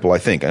 Hayek, for example, I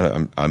think,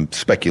 I'm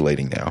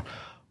speculating now,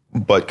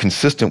 but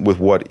consistent with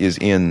what is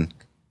in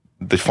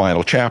the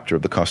final chapter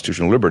of the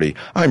Constitutional Liberty,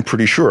 I'm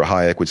pretty sure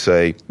Hayek would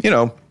say,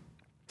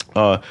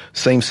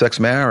 same-sex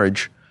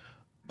marriage,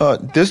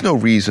 there's no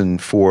reason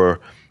for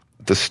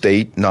the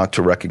state not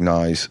to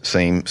recognize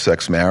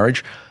same-sex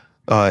marriage.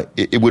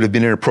 It would have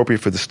been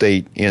inappropriate for the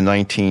state in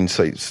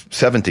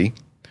 1970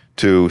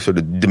 to sort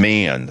of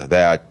demand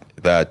that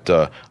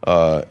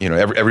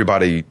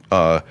everybody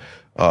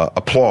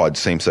applaud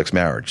same-sex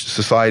marriage.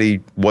 Society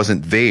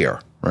wasn't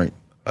there, right?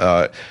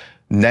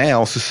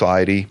 Now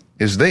society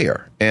is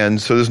there, and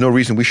so there's no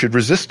reason we should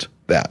resist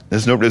that.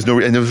 There's no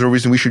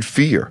reason we should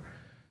fear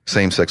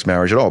same-sex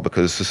marriage at all,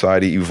 because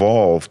society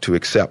evolved to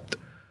accept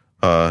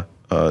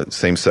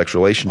same-sex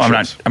relationships.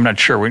 Well, I'm not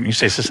sure when you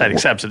say society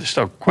accepts it. There's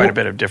still quite a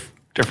bit of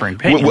differing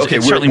opinions.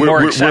 It's certainly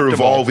more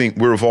acceptable.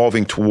 We're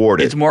evolving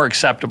toward it. It's more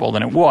acceptable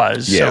than it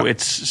was. Yeah. So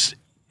it's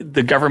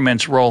the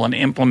government's role in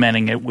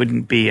implementing it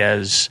wouldn't be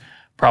as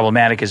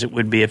problematic as it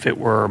would be if it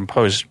were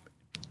imposed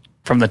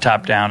from the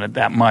top down at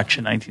that much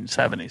in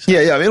 1970s.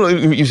 Yeah. I mean,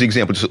 let me use the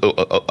example just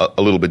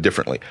a little bit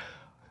differently.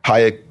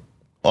 Hayek,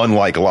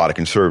 unlike a lot of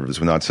conservatives,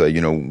 would not say,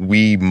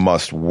 we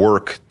must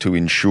work to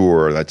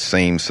ensure that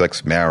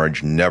same-sex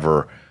marriage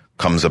never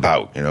comes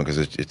about, because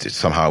it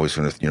somehow is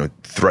going to,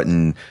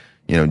 threaten,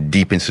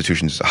 deep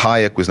institutions.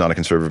 Hayek was not a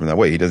conservative in that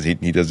way. He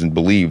doesn't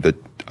believe that.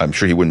 I'm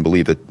sure he wouldn't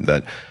believe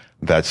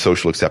that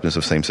social acceptance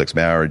of same-sex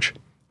marriage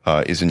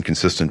is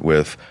inconsistent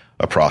with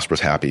a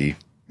prosperous, happy,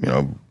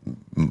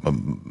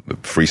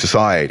 free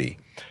society.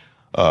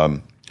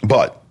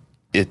 But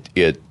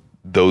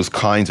those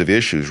kinds of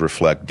issues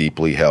reflect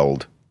deeply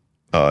held,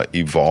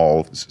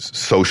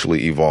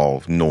 socially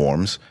evolved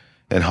norms,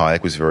 and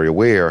Hayek was very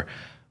aware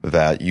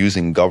that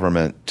using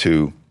government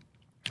to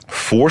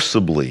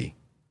forcibly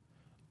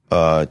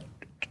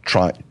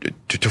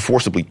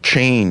forcibly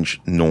change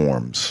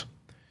norms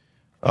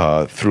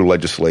through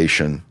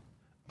legislation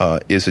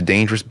is a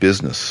dangerous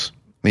business.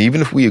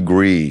 Even if we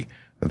agree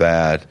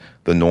that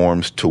the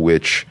norms to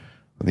which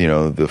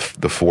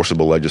the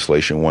forcible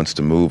legislation wants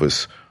to move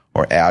us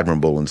are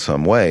admirable in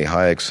some way,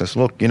 Hayek says,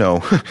 look, you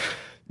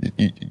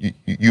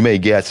may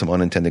get some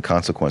unintended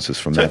consequences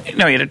from that.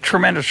 No, he had a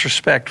tremendous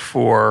respect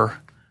for.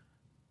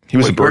 He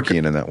was a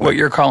Burkean in that way. What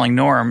you're calling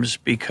norms,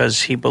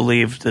 because he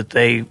believed that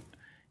they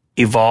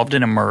evolved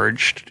and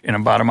emerged in a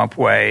bottom-up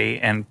way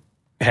and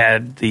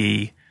had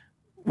the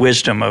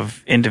wisdom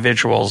of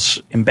individuals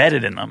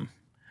embedded in them,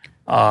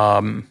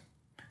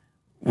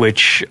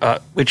 which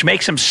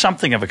makes him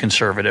something of a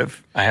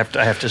conservative. I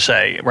have to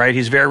say, right?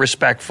 He's very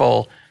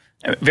respectful.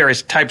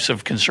 Various types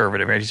of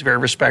conservative. Right? He's very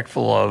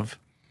respectful of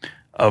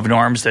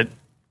norms that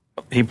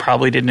he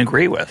probably didn't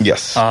agree with.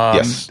 Yes.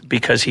 Yes.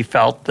 Because he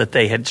felt that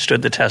they had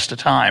stood the test of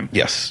time.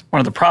 Yes. One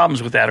of the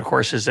problems with that, of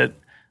course, is that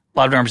a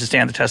lot of norms that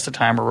stand the test of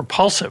time are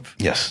repulsive.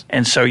 Yes.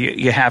 And so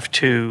you have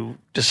to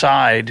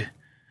decide.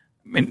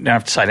 I mean, you don't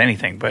have to decide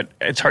anything, but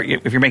it's hard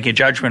if you're making a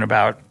judgment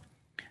about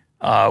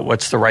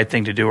what's the right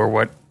thing to do or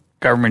what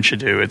government should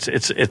do. It's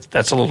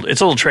a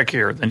little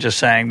trickier than just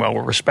saying, well,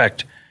 we'll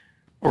respect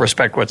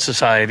what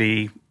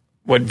society,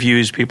 what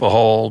views people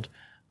hold,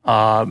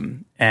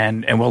 and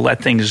we'll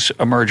let things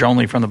emerge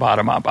only from the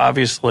bottom up.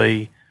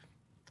 Obviously,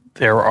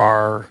 there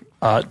are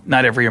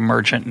not every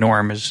emergent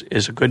norm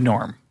is a good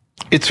norm.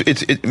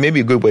 It maybe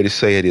a good way to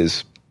say it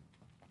is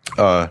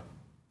the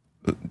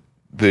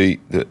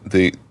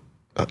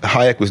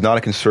Hayek was not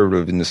a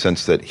conservative in the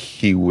sense that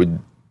he would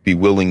be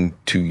willing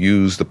to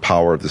use the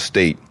power of the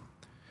state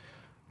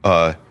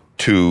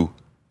to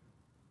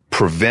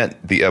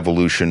prevent the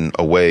evolution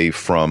away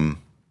from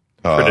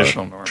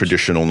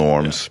traditional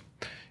norms.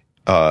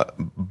 Yeah.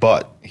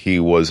 But he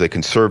was a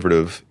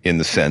conservative in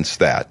the sense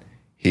that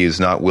he is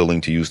not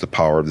willing to use the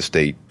power of the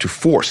state to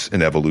force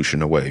an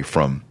evolution away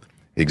from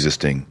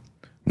existing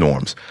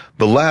norms.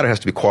 The latter has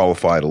to be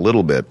qualified a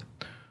little bit.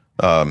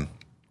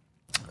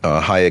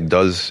 Hayek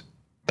does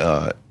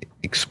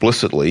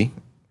explicitly,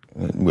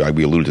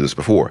 we alluded to this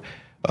before,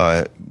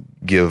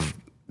 give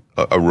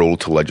a role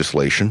to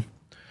legislation.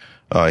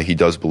 He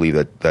does believe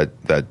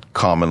that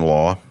common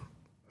law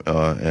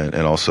and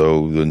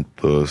also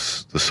the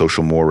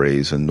social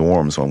mores and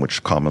norms on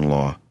which common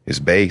law is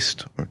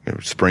based or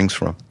springs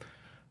from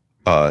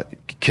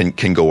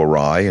can go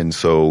awry, and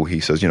so he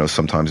says,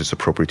 sometimes it's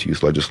appropriate to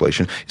use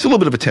legislation. It's a little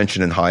bit of a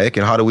tension in Hayek,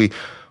 and how do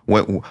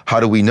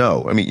we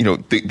know? I mean,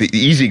 the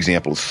easy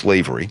example is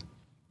slavery.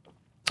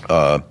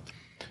 No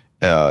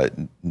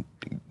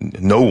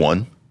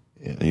one,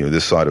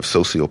 this side of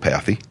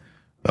sociopathy,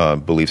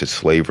 believes that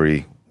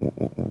slavery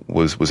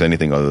was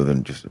anything other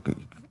than just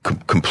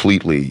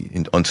completely,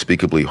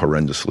 unspeakably,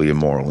 horrendously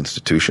immoral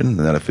institution, and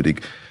that if it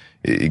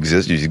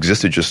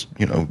existed just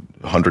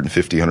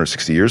 150,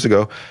 160 years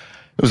ago,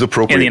 it was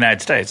appropriate in the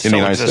United States.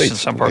 Still exists in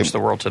some parts of the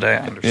world today.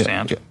 I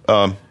understand.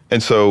 Yeah.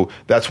 And so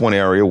that's one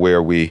area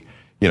where we,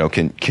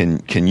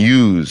 can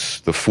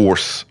use the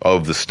force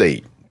of the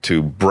state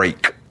to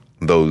break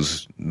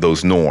those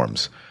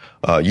norms.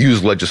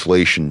 Use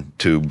legislation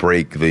to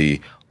break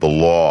the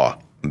law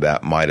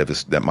that might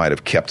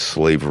have kept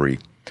slavery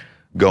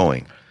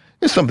going.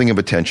 There's something of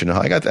a tension.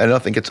 I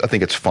think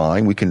it's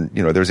fine. We can,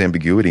 there's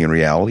ambiguity in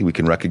reality. We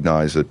can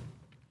recognize that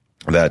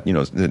there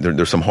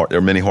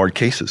are many hard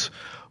cases,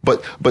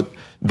 but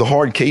the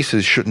hard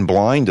cases shouldn't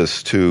blind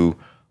us to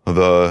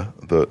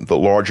the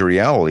larger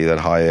reality that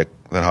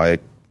Hayek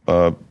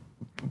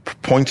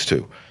points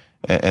to,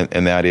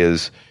 and that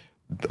is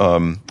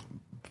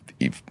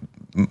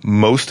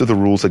most of the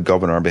rules that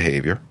govern our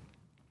behavior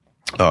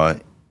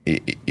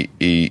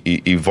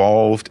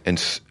evolved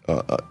and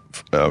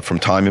from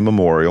time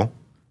immemorial.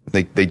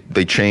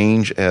 They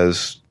change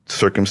as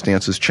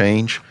circumstances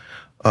change,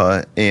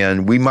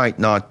 and we might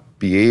not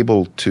be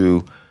able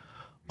to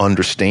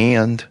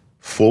understand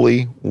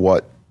fully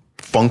what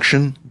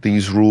function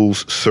these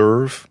rules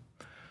serve,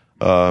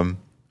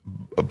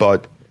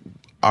 but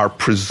our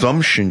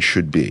presumption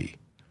should be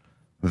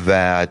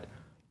that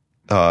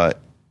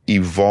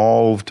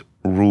evolved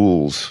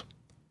rules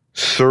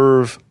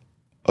serve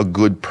a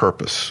good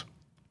purpose.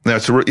 Now,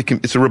 it's a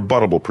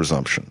rebuttable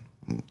presumption,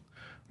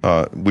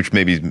 which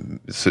maybe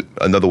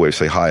another way to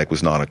say Hayek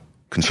was not a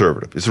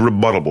conservative. It's a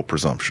rebuttable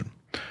presumption,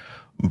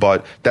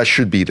 but that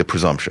should be the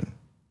presumption,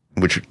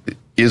 which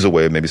is a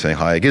way of maybe saying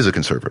Hayek is a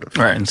conservative.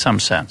 Right, in some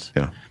sense.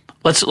 Yeah.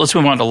 Let's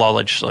move on to Law,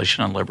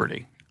 Legislation, and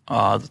Liberty,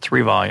 the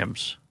 3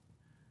 volumes.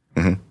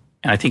 Mm-hmm.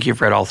 And I think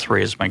you've read all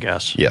 3, is my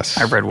guess. Yes.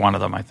 I've read one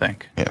of them, I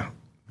think. Yeah.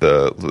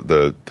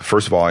 The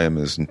first volume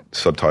is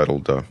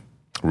subtitled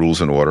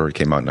Rules and Order. It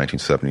came out in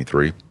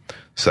 1973.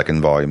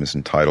 Second volume is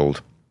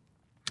entitled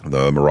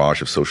The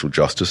Mirage of Social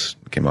Justice.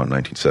 It came out in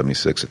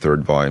 1976. The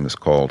third volume is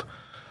called,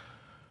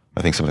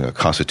 I think, something like A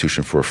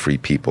Constitution for a Free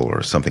People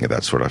or something of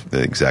that sort of,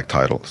 the exact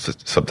title,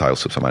 subtitle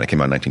slips my mind. It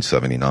came out in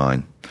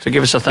 1979. So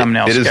give us a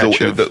thumbnail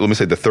sketch let me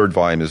say the third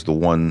volume is the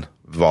one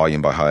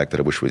volume by Hayek that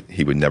I wish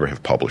he would never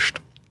have published.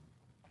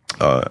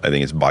 I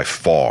think it's by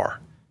far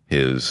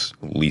his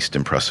least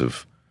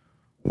impressive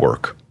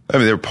work. I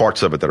mean, there are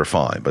parts of it that are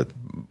fine, but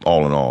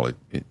all in all,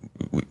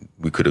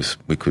 we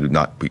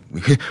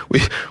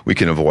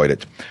can avoid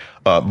it.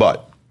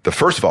 But the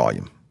first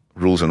volume,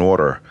 Rules and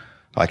Order,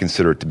 I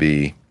consider it to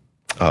be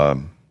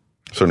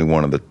certainly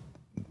one of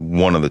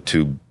the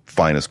 2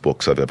 finest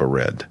books I've ever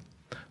read,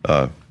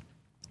 and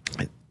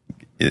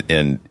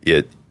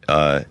it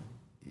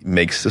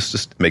makes a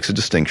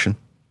distinction.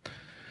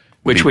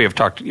 Which you and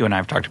I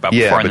have talked about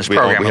before in this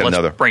program, but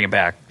let's bring it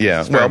back.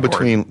 Yeah, well,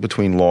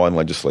 between law and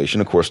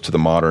legislation, of course, to the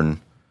modern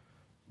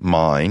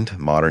mind,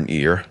 modern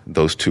ear,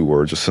 those 2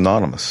 words are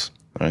synonymous,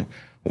 right?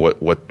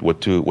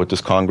 What does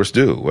Congress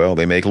do? Well,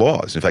 they make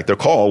laws. In fact, they're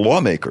called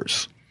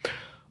lawmakers.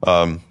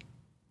 And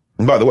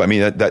by the way, I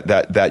mean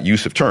that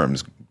use of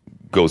terms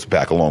goes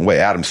back a long way.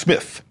 Adam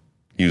Smith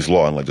used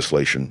law and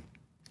legislation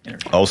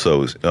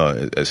also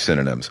as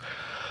synonyms.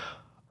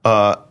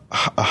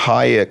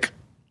 Hayek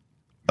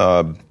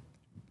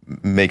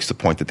makes the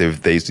point that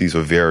these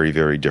are very,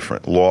 very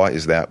different. Law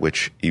is that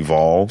which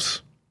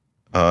evolves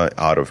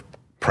out of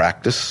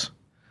practice.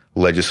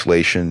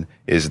 Legislation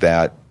is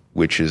that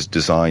which is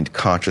designed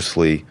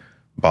consciously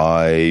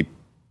by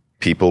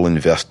people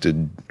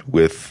invested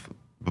with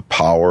the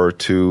power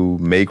to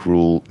make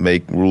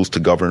rules to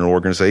govern an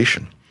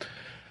organization.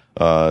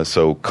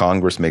 So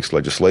Congress makes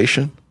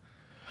legislation.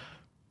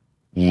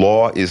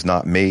 Law is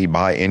not made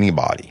by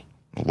anybody.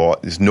 Law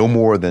is no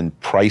more than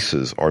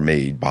prices are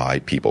made by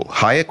people.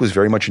 Hayek was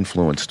very much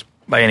influenced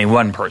by any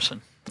one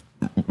person.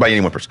 Yeah.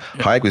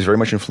 Hayek was very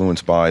much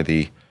influenced by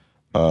the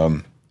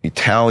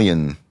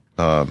Italian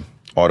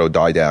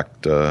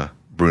autodidact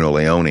Bruno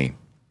Leoni,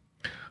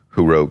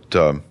 who wrote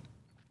a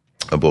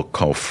book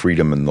called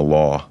Freedom and the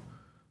Law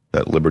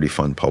that Liberty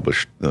Fund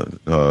published. The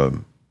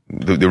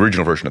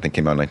original version, I think,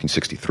 came out in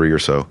 1963 or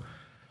so.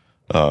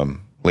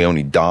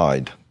 Leoni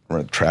died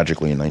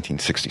tragically in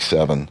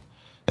 1967.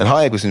 And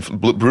Hayek was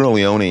Bruno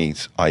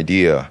Leoni's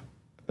idea.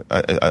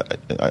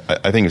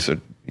 I think is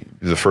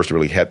the first to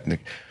really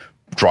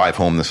drive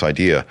home this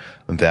idea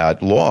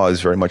that law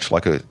is very much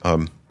like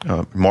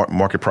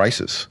market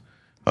prices.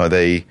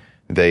 They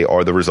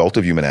are the result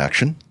of human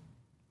action,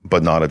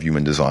 but not of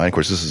human design. Of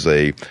course, this is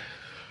a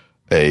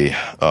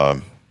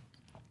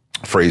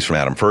phrase from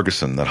Adam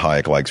Ferguson that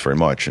Hayek likes very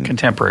much, and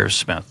contemporary of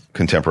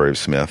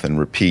Smith, and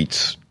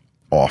repeats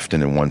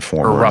often in one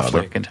form or roughly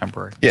another.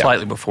 Contemporary, Yeah.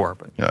 slightly before.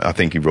 But I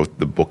think he wrote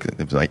the book, it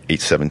was like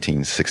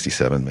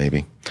 1767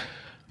 maybe,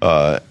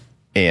 and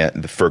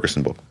the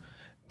Ferguson book.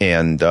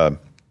 And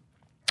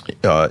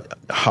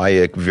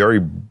Hayek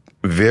very,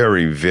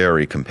 very,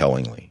 very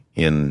compellingly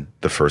in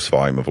the first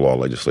volume of Law,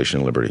 Legislation,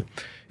 and Liberty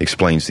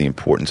explains the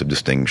importance of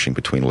distinguishing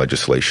between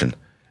legislation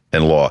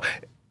and law.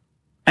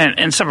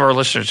 And some of our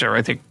listeners are,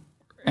 I think,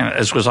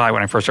 as was I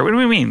when I first started,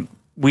 what do we mean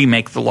we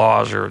make the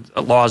laws or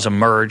laws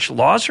emerge?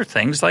 Laws are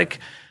things like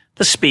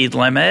the speed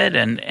limit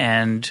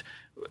and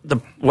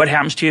what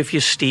happens to you if you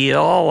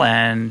steal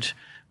and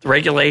the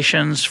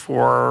regulations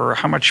for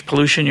how much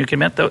pollution you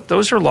can emit.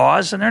 Those are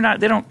laws, and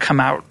they don't come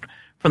out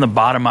from the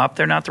bottom up.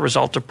 They're not the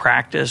result of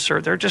practice,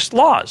 or they're just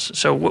laws.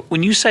 So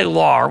when you say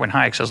law, or when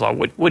Hayek says law,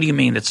 what do you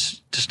mean that's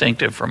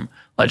distinctive from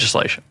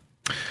legislation?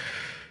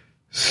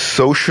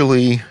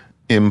 Socially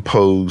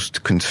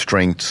imposed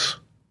constraints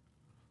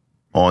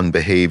on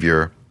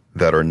behavior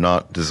that are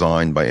not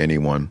designed by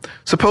anyone.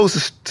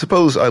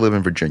 Suppose I live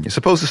in Virginia.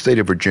 Suppose the state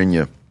of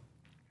Virginia,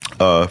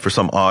 for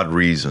some odd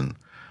reason,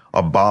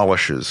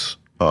 abolishes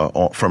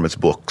from its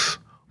books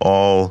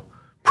all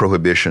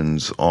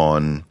prohibitions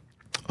on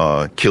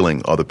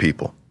killing other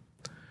people.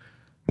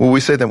 Well, we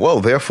say then,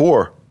 well,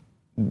 therefore,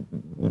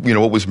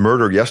 what was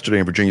murder yesterday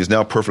in Virginia is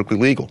now perfectly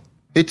legal.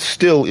 It's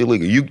still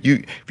illegal.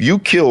 If you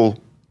kill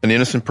an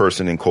innocent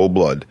person in cold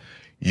blood,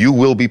 you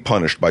will be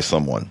punished by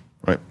someone,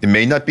 right? It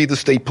may not be the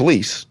state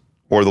police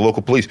or the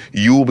local police.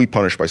 You will be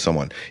punished by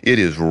someone. It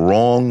is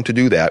wrong to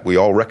do that. We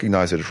all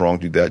recognize that it's wrong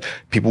to do that.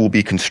 People will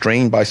be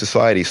constrained by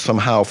society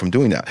somehow from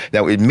doing that.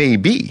 Now, it may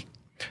be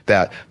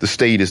that the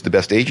state is the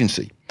best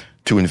agency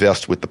to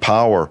invest with the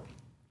power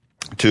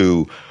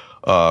to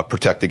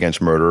protect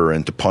against murder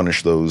and to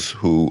punish those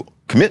who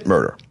commit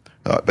murder.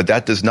 But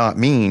that does not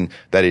mean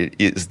that it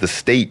is the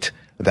state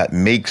that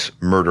makes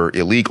murder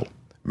illegal.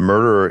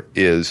 Murder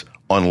is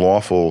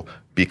unlawful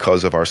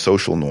because of our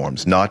social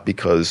norms, not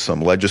because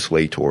some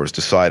legislators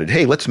decided,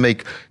 hey, let's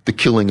make the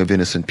killing of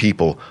innocent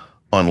people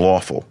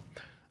unlawful.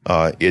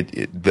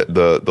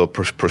 The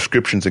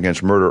prescriptions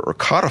against murder are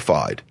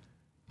codified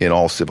in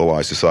all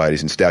civilized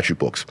societies in statute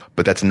books,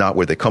 but that's not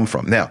where they come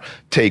from. Now,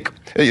 take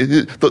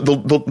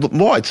the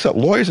law itself.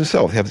 Lawyers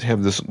themselves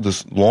have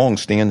this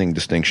long-standing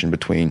distinction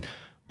between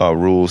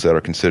rules that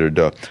are considered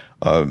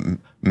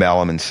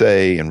malum in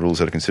se and rules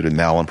that are considered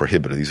malum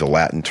prohibita. These are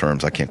Latin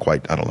terms. I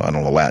don't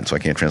know Latin, so I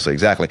can't translate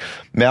exactly.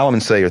 Malum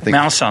in se are things.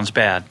 Mal sounds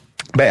bad.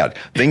 Bad.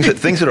 Things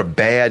that are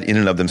bad in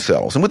and of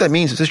themselves. And what that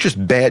means is it's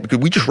just bad.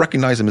 We just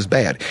recognize them as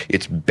bad.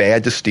 It's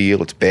bad to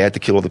steal. It's bad to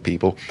kill other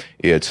people.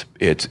 It's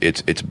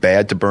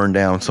bad to burn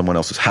down someone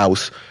else's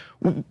house.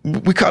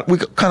 We kind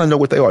of know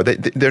what they are.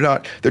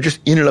 They're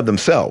just in and of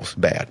themselves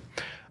bad.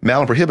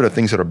 Malum prohibita are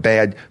things that are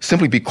bad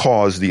simply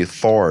because the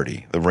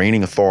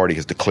reigning authority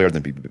has declared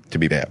them to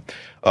be bad.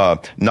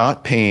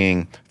 Not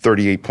paying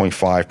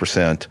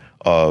 38.5%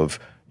 of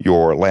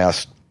your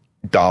last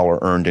dollar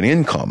earned in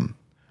income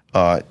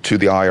to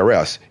the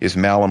IRS is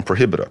malum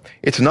prohibita.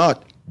 It's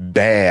not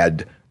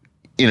bad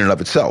in and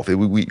of itself.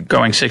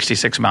 Going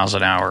 66 miles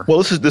an hour. Well,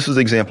 this is the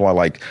example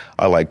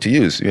I like to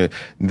use.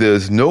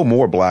 There's no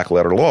more black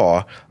letter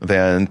law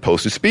than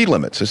posted speed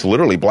limits. It's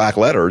literally black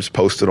letters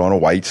posted on a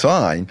white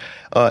sign,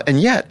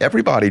 and yet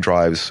everybody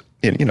drives.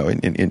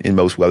 In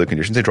most weather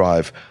conditions, they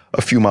drive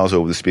a few miles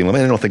over the speed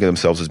limit and they don't think of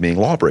themselves as being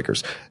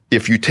lawbreakers.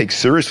 If you take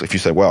seriously, if you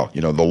say, well,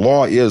 the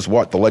law is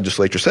what the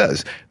legislature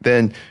says,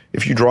 then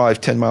if you drive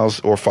 10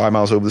 miles or 5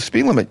 miles over the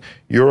speed limit,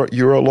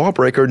 you're a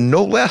lawbreaker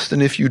no less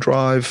than if you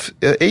drive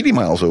 80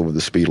 miles over the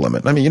speed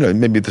limit. I mean,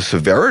 maybe the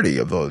severity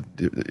of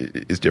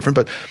is different,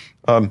 but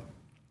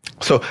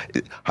so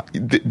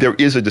there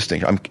is a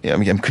distinction.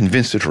 I'm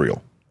convinced it's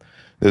real.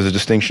 There's a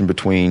distinction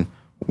between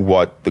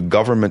what the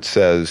government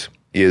says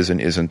is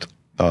and isn't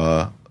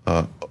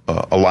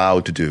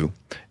allowed to do,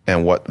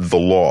 and what the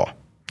law,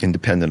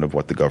 independent of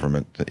what the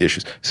government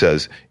issues,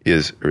 says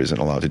is or isn't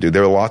allowed to do.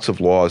 There are lots of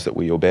laws that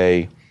we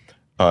obey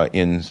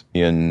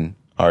in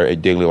our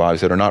daily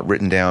lives that are not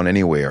written down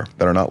anywhere,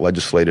 that are not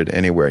legislated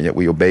anywhere, and yet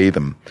we obey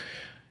them.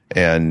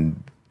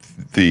 And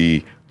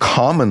the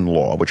common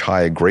law, which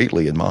Hayek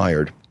greatly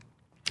admired,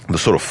 the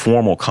sort of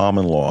formal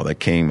common law that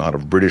came out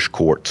of British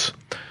courts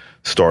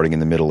starting in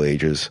the Middle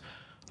Ages,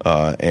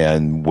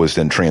 and was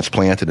then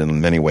transplanted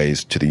in many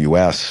ways to the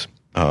U.S.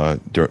 By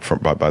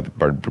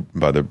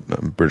the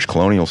British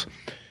colonials.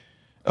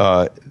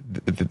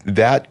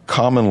 That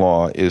common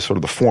law is sort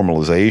of the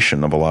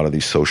formalization of a lot of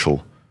these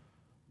social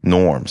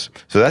norms.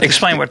 So that's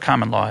explain what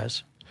common law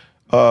is.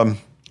 Well,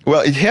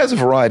 it has a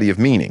variety of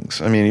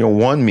meanings. I mean,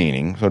 one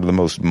meaning, sort of the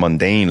most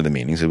mundane of the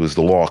meanings, it was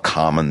the law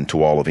common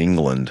to all of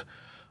England,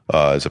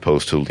 as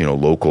opposed to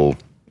local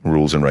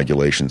rules and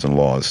regulations and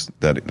laws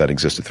that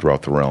existed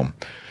throughout the realm.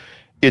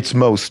 Its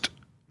most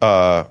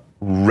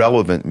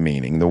relevant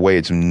meaning, the way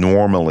it's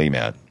normally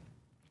meant,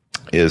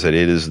 is that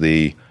it is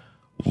the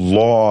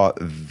law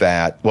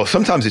that, well,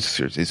 sometimes it's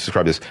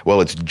described as,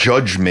 well, it's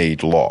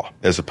judge-made law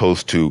as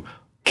opposed to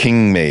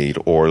king-made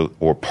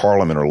or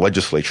parliament or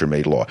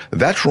legislature-made law.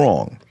 That's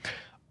wrong.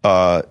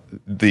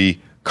 The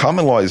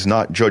common law is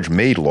not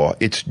judge-made law,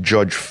 it's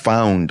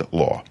judge-found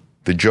law.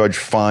 The judge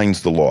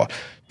finds the law.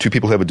 Two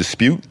people have a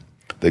dispute,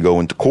 they go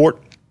into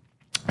court,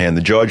 and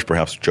the judge,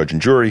 perhaps judge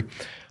and jury,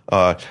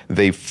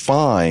 they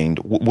find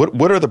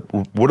what are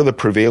the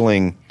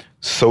prevailing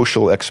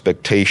social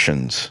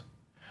expectations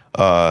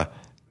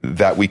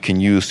that we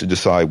can use to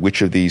decide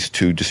which of these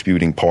two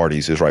disputing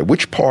parties is right.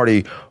 Which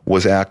party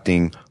was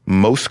acting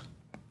most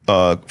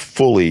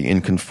fully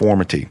in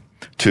conformity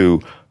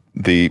to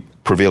the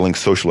prevailing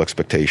social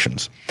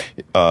expectations?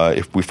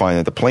 If we find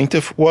that the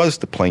plaintiff wins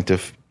the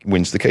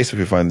case. If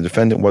we find the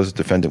defendant wins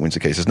the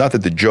case. It's not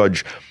that the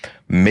judge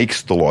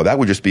makes the law. That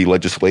would just be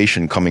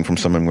legislation coming from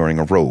someone wearing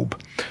a robe.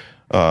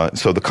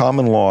 So the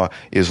common law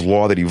is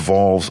law that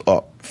evolves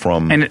up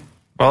from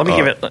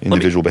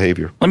individual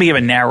behavior. Let me give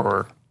a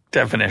narrower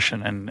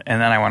definition, and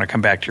then I want to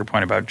come back to your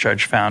point about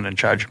judge-found and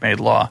judge-made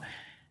law.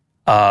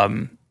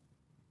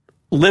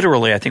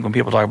 Literally, I think when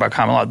people talk about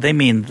common law, they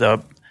mean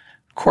the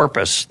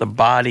corpus, the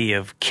body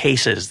of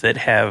cases that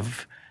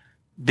have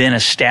been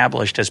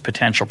established as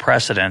potential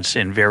precedents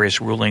in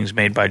various rulings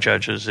made by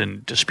judges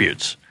in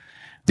disputes,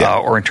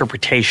 or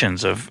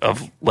interpretations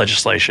of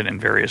legislation in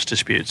various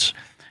disputes.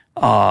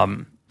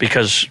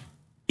 Because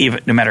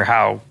even no matter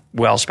how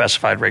well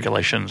specified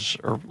regulations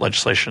or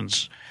legislation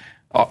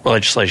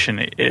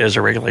is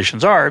or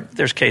regulations are,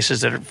 there's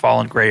cases that fall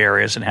in gray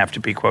areas and have to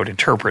be, quote,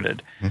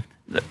 interpreted.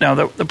 Mm-hmm. Now,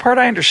 the part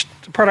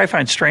I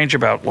find strange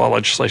about law,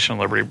 legislation,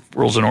 and liberty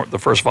rules and the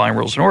first volume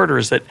rules and order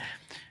is that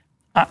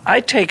I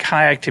take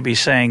Hayek to be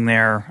saying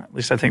there, at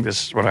least I think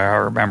this is what I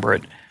remember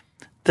it,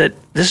 that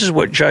this is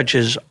what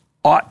judges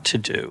ought to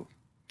do.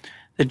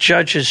 The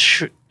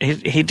judges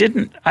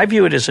I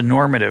view it as a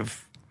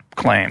normative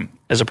claim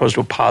as opposed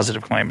to a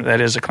positive claim.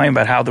 That is a claim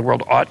about how the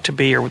world ought to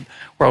be or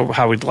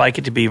how we'd like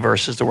it to be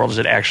versus the world as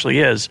it actually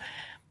is.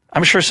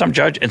 I'm sure some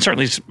judge, and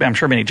certainly I'm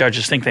sure many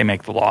judges think they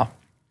make the law.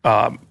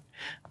 A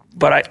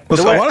lot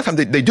of times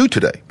they do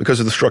today because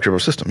of the structure of our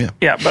system, yeah.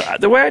 Yeah, but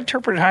the way I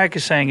interpret Hayek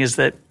is saying is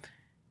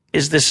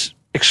this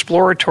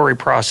exploratory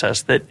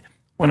process that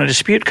when a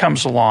dispute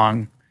comes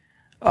along,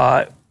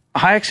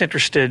 Hayek's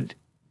interested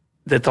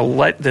that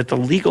the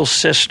legal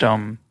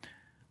system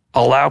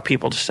allow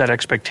people to set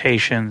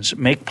expectations,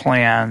 make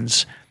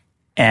plans,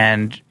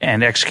 and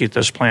execute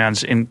those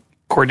plans in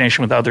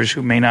coordination with others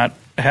who may not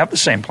have the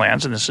same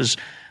plans. And this is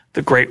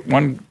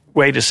one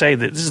way to say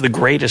that this is the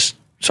greatest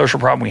social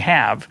problem we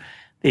have.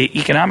 The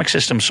economic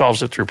system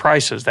solves it through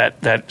prices,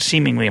 that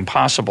seemingly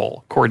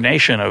impossible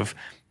coordination of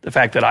the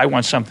fact that I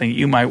want something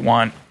you might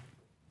want.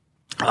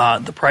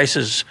 The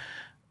prices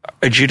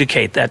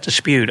adjudicate that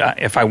dispute.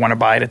 If I want to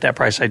buy it at that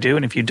price, I do.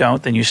 And if you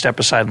don't, then you step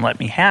aside and let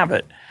me have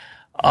it.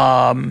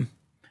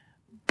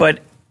 But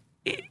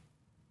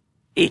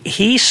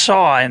he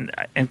saw,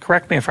 and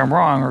correct me if I'm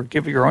wrong or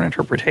give your own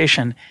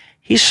interpretation,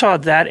 he saw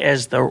that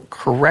as the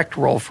correct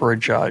role for a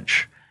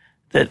judge,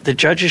 that the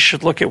judges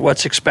should look at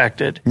what's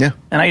expected. Yeah.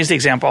 And I use the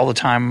example all the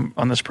time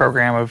on this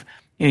program of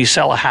you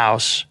sell a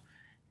house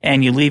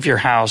and you leave your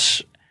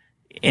house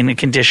in a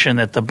condition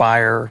that the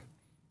buyer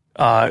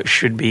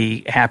should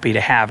be happy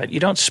to have it. You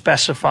don't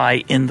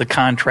specify in the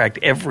contract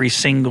every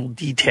single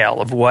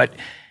detail of what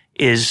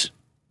is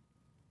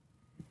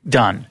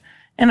done.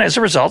 And as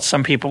a result,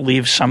 some people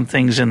leave some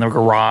things in the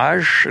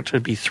garage to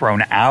be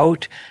thrown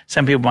out.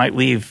 Some people might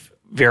leave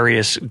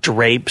various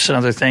drapes and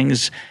other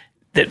things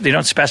that they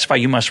don't specify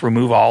you must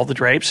remove all the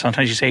drapes.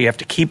 Sometimes you say you have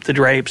to keep the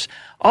drapes.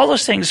 All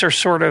those things are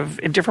sort of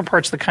in different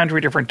parts of the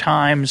country, different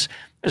times.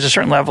 There's a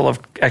certain level of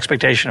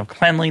expectation of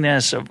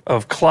cleanliness,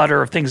 of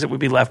clutter, of things that would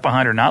be left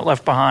behind or not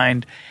left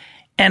behind.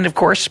 And of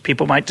course,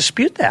 people might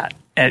dispute that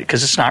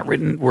because it's not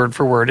written word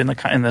for word in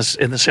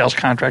the sales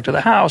contract of the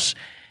house.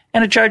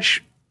 And a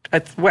judge,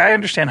 the way I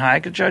understand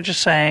Hayek,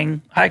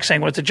 Hayek's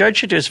saying what the judge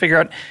should do is figure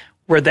out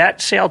where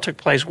that sale took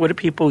place, what do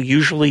people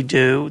usually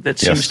do that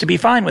seems to be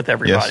fine with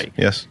everybody?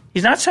 Yes.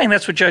 He's not saying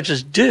that's what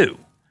judges do,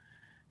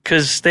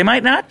 because they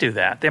might not do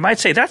that. They might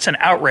say, that's an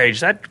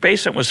outrage. That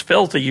basement was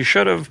filthy. You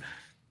should have.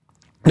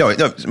 No,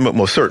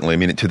 most certainly. I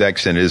mean, to that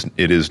extent,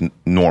 it is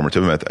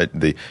normative.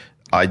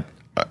 I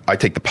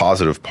take the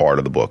positive part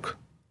of the book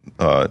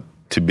to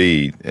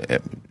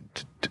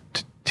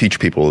teach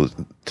people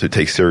to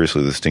take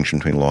seriously the distinction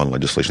between law and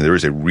legislation. There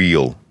is a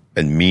real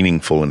and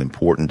meaningful and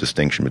important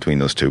distinction between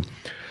those two.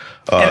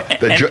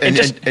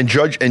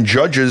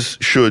 Judges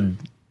should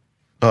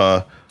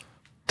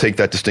take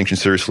that distinction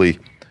seriously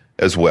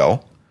as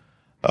well.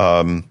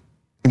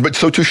 But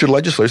so too should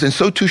legislators, and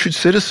so too should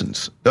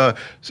citizens. One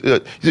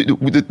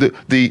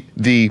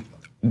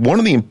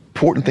of the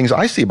important things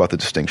I see about the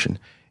distinction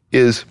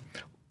is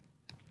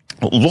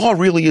law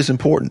really is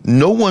important.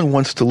 No one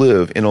wants to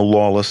live in a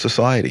lawless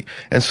society.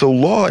 And so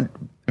law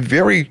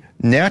very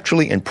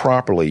naturally and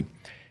properly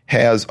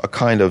has a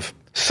kind of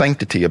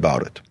sanctity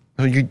about it.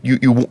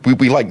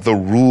 We like the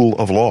rule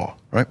of law,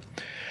 right?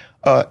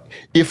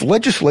 If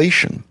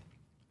legislation,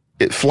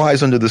 it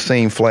flies under the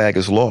same flag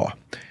as law,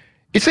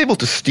 it's able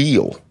to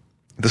steal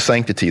the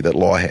sanctity that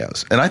law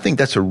has. And I think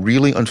that's a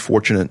really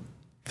unfortunate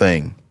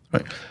thing,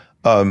 right?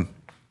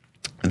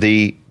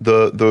 the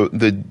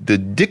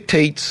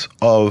dictates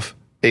of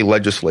a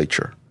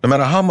legislature, no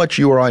matter how much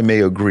you or I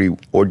may agree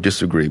or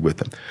disagree with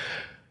them,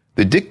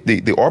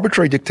 the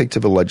arbitrary dictates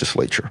of a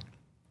legislature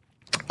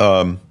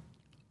are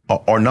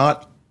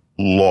not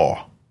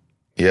law,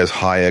 as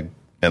Hayek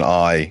and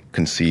I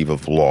conceive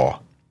of law.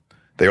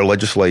 They are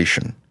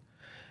legislation,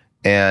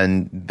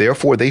 and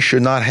therefore they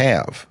should not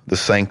have the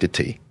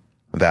sanctity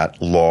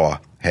that law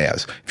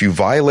has. If you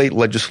violate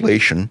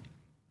legislation,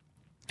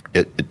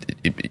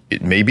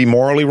 it may be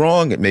morally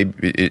wrong. It may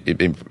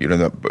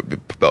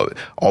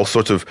all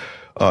sorts of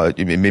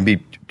it may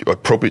be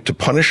appropriate to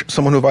punish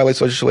someone who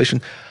violates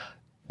legislation.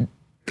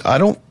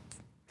 I'm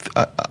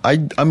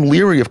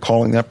leery of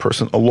calling that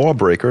person a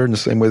lawbreaker in the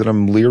same way that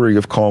I'm leery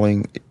of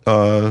calling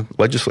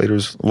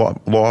legislators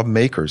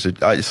lawmakers.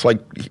 It's like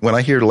when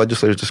I hear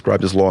legislators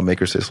described as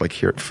lawmakers, it's like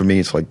for me,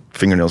 it's like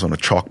fingernails on a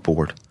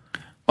chalkboard.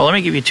 Well, let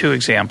me give you two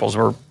examples.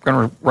 We're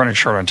going to run it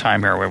short on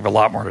time here. We have a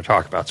lot more to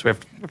talk about, so we have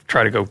to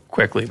try to go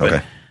quickly. But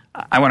okay.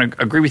 I want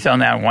to agree with you on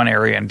that in one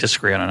area and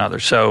disagree on another.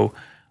 So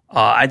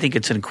I think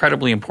it's an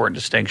incredibly important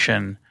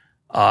distinction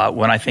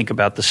when I think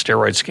about the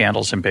steroid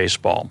scandals in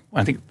baseball.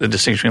 I think the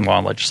distinction between law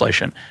and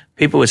legislation.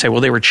 People would say, well,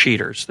 they were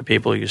cheaters, the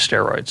people who use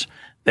steroids.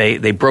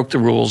 They broke the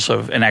rules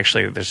of – and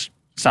actually it's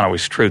not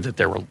always true that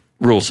there were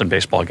rules in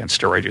baseball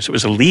against steroid use. It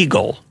was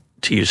illegal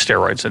to use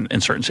steroids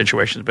in certain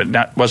situations,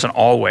 but wasn't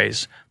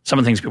always. Some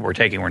of the things people were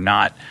taking were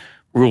not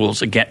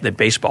rules that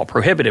baseball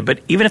prohibited.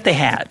 But even if they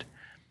had,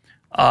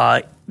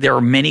 there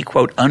are many,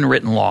 quote,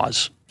 unwritten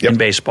laws in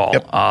baseball.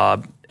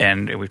 Yep.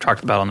 And we've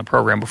talked about it on the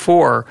program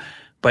before.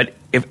 But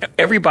if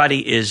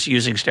everybody is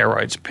using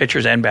steroids,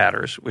 pitchers and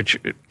batters, which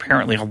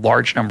apparently a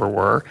large number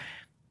were,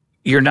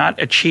 you're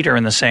not a cheater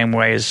in the same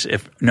way as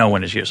if no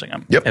one is using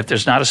them. Yep. If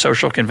there's not a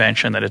social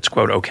convention that it's,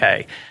 quote,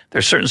 okay.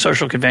 There's certain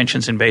social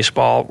conventions in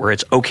baseball where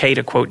it's okay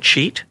to, quote,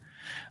 cheat.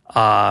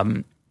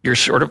 You're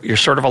sort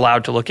of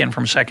allowed to look in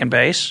from second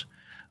base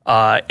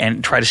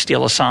and try to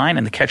steal a sign,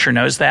 and the catcher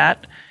knows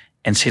that.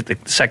 And see the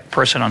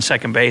person on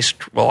second base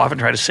will often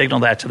try to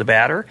signal that to the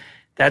batter.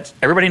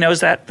 Everybody knows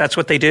that. That's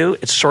what they do.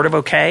 It's sort of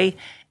okay.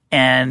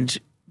 And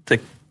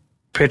the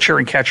pitcher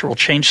and catcher will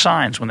change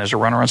signs when there's a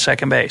runner on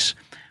second base.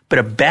 But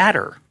a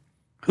batter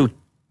who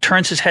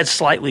turns his head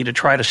slightly to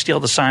try to steal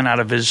the sign out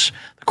of the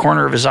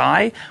corner of his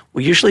eye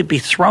will usually be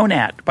thrown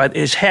at by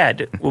his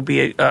head, will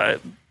be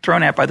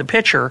thrown at by the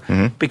pitcher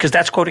because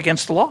that's, quote,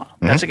 against the law.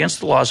 Mm-hmm. That's against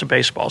the laws of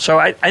baseball. So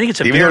I think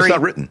it's even though it's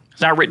not written.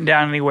 It's not written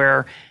down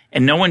anywhere.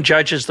 And no one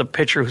judges the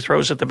pitcher who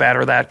throws at the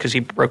batter that because he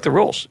broke the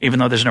rules, even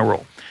though there's no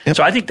rule. Yep.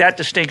 So I think that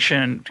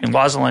distinction between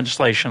laws and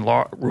legislation,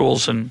 law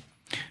rules and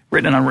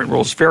written and unwritten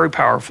rules is very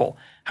powerful.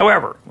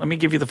 However, let me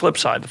give you the flip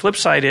side. The flip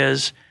side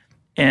is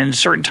in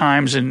certain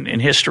times in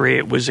history,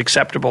 it was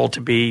acceptable to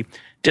be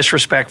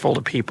disrespectful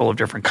to people of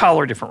different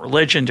color, different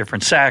religion,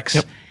 different sex.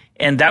 Yep.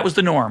 And that was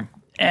the norm.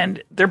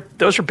 And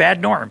those are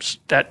bad norms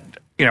that,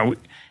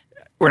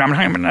 we're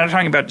not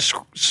talking about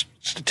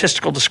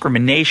statistical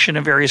discrimination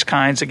of various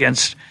kinds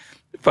against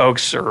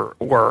folks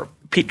or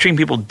treating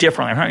people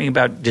differently. I'm talking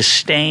about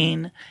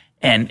disdain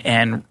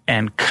and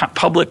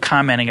public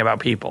commenting about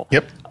people.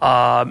 Yep.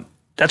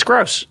 That's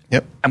gross.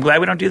 Yep. I'm glad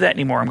we don't do that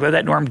anymore. I'm glad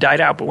that norm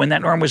died out. But when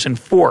that norm was in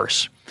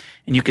force,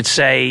 and you could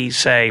say,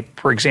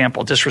 for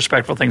example,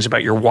 disrespectful things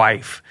about your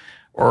wife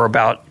or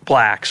about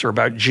blacks or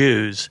about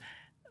Jews,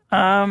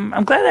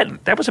 I'm glad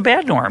that was a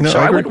bad norm. So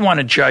I wouldn't want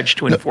a judge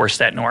to enforce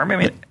that norm. I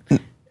mean,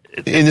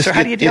 so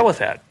how do you deal with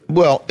that?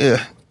 Well,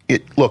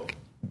 look,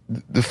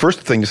 the first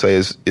thing to say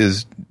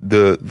is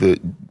the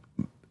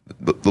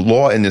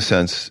law in this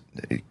sense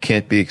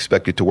can't be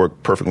expected to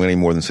work perfectly any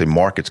more than, say,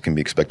 markets can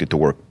be expected to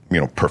work,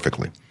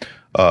 perfectly.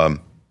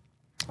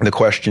 The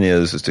question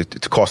is it's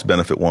a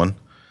cost-benefit one.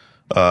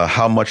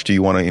 How much do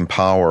you want to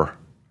empower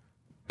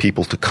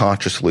people to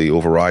consciously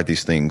override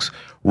these things,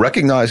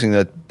 recognizing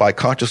that by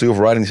consciously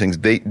overriding these things,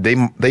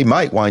 they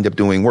might wind up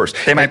doing worse.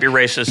 They might be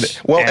racist,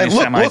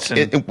 anti-Semites,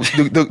 and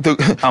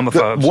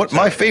homophobes.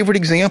 My favorite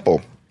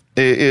example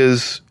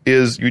is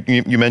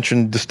you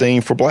mentioned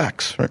disdain for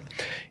blacks, right?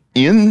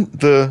 In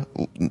the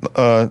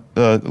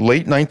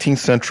late 19th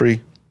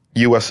century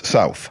U.S.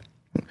 South,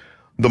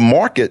 the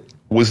market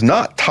was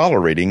not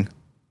tolerating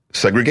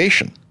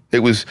segregation. It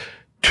was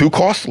too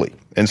costly.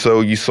 And so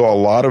you saw a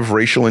lot of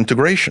racial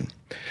integration.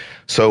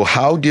 So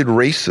how did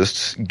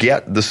racists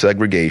get the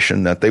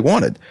segregation that they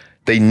wanted?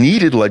 They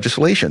needed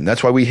legislation.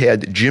 That's why we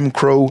had Jim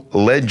Crow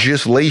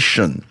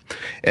legislation.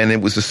 And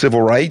it was the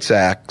Civil Rights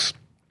Acts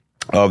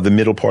of the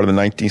middle part of the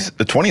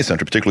 20th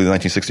century, particularly the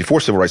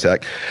 1964 Civil Rights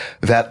Act,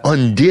 that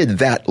undid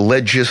that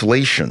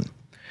legislation.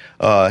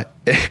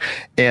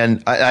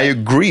 And I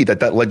agree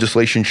that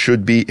legislation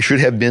should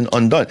have been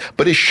undone,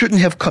 but it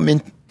shouldn't have come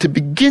in to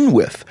begin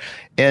with.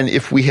 And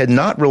if we had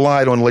not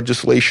relied on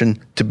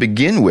legislation to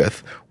begin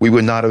with, we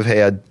would not have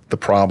had the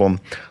problem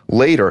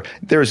later.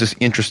 There's this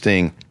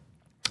interesting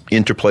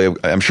interplay.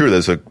 I'm sure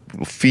there's a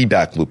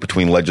feedback loop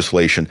between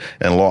legislation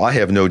and law. I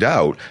have no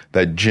doubt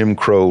that Jim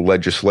Crow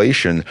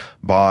legislation,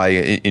 by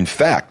in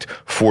fact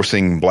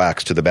forcing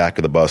blacks to the back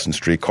of the bus and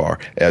streetcar,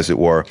 as it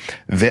were,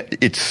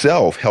 that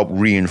itself helped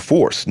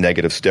reinforce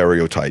negative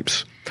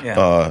stereotypes.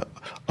 Yeah.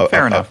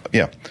 Fair enough.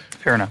 Yeah.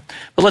 Fair enough.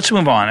 But let's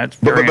move on. It's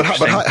very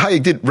interesting. But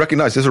Hayek did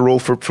recognize there's a role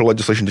for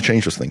legislation to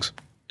change those things.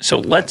 So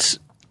let's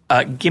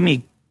give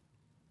me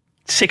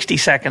 60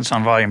 seconds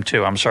on volume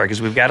 2. I'm sorry,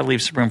 because we've got to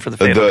leave some room for the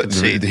fatal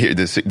conceit. Here it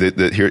is.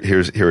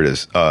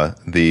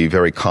 The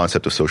very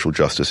concept of social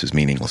justice is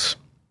meaningless.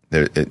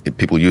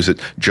 People use it.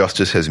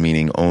 Justice has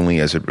meaning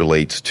only as it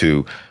relates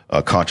to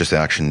conscious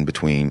action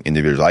between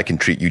individuals. I can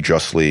treat you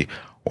justly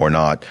or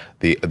not.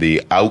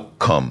 The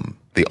outcome,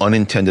 the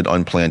unintended,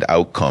 unplanned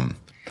outcome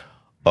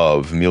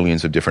of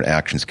millions of different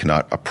actions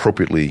cannot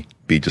appropriately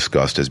be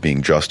discussed as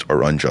being just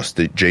or unjust.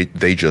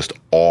 They just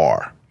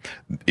are.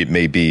 It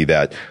may be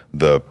that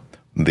the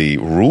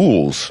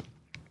rules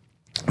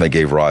that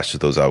gave rise to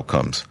those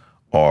outcomes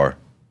are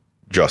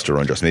just or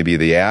unjust. Maybe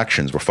the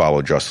actions were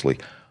followed justly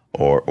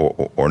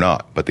or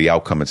not. But the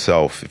outcome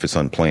itself, if it's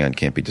unplanned,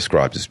 can't be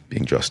described as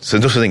being just. So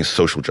there's such a thing as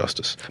social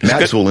justice.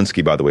 Matt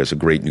Zwolinski, by the way, has a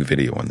great new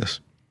video on this.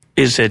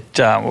 Is it,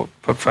 we'll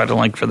provide a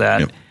link for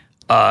that.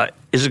 Yeah.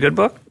 Is it a good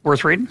book?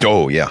 Worth reading?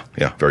 Oh, yeah.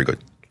 Yeah, very good.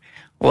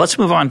 Well, let's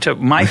move on to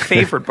my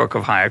favorite book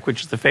of Hayek,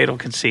 which is The Fatal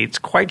Conceit. It's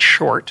quite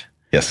short.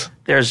 Yes.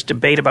 There's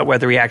debate about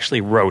whether he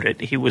actually wrote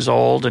it. He was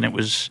old, and it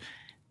was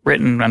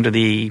written under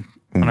the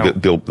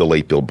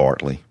late Bill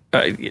Bartley,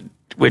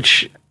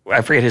 which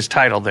I forget his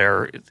title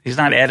there. He's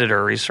not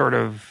editor. He's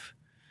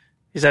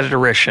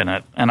editorish in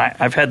it. And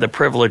I've had the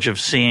privilege of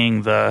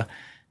seeing the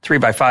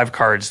 3x5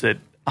 cards that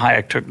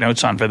Hayek took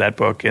notes on for that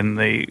book in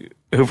the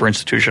Hoover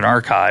Institution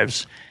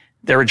archives.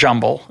 They're a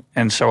jumble,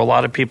 and so a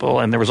lot of people.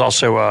 And there was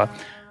also a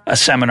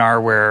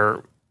seminar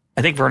where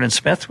I think Vernon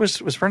Smith was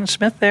Vernon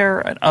Smith there,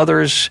 and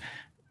others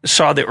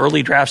saw the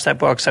early drafts of that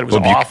book, said it was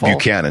awful.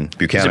 Buchanan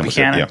was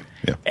it,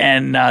 yeah.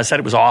 And said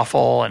it was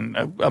awful and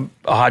a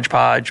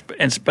hodgepodge.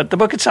 But the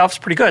book itself is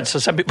pretty good. So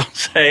some people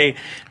say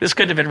this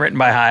couldn't have been written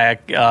by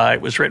Hayek.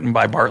 It was written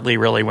by Bartley,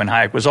 really, when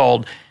Hayek was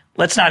old.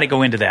 Let's not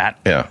go into that.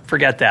 Yeah.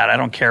 Forget that. I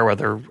don't care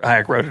whether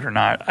Hayek wrote it or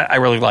not. I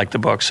really like the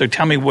book. So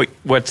tell me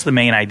what's the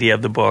main idea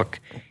of the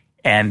book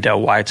and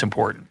why it's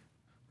important.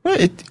 Well,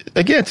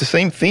 it's the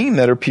same theme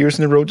that appears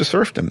in The Road to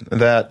Serfdom,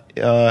 that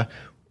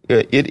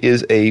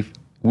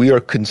we are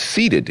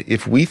conceited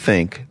if we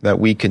think that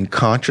we can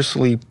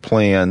consciously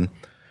plan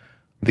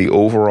the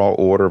overall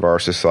order of our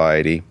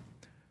society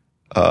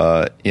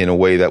in a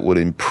way that would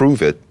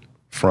improve it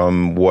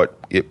from what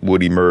it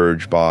would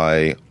emerge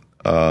by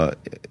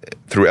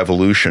through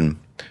evolution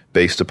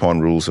based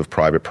upon rules of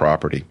private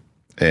property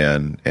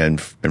and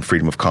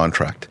freedom of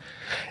contract.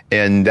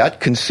 And that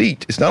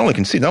conceit is not only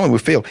will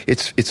fail,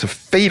 it's a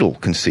fatal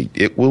conceit.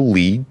 It will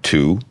lead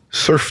to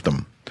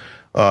serfdom.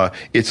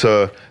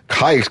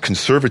 Hayek's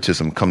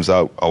conservatism comes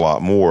out a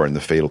lot more in The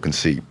Fatal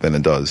Conceit than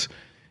it does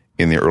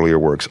in the earlier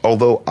works.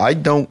 Although I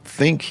don't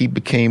think he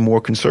became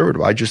more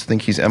conservative. I just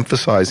think he's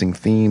emphasizing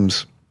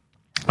themes.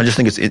 I just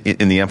think it's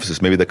in the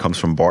emphasis. Maybe that comes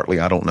from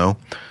Bartley. I don't know.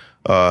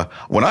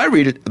 When I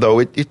read it, though,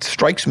 it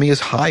strikes me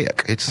as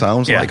Hayek. It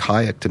sounds like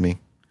Hayek to me.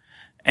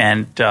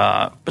 And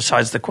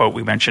besides the quote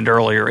we mentioned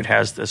earlier, it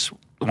has this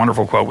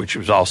wonderful quote, which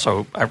was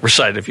also I've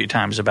recited a few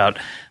times, about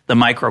the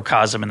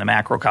microcosm and the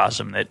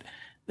macrocosm,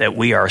 that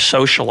we are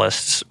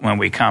socialists when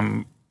we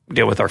come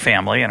deal with our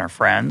family and our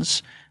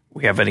friends.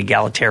 We have an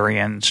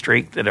egalitarian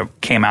streak that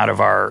came out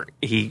of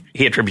he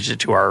attributes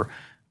it to our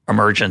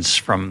emergence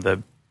from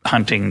the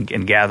hunting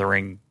and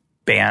gathering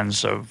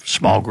bands of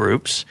small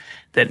groups,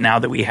 that now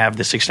that we have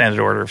this extended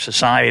order of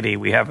society,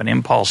 we have an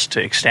impulse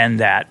to extend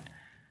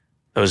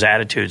those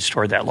attitudes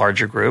toward that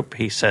larger group.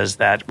 He says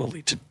that will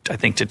lead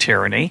to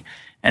tyranny.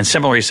 And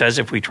similarly, he says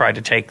if we try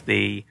to take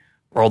the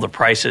role the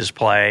prices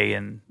play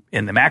in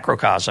the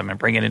macrocosm and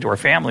bring it into our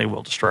family,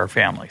 we'll destroy our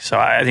family. So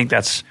I think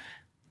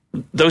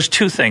those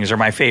two things are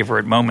my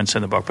favorite moments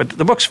in the book. But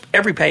the book's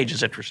every page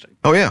is interesting.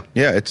 Oh yeah.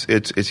 It's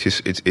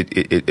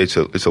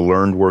a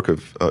learned work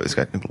of it's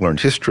got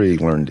learned history,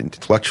 learned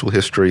intellectual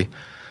history.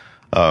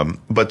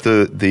 But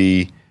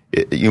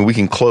we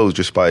can close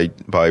just by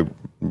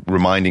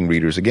reminding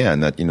readers again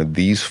that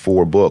these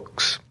four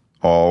books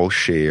all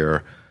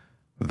share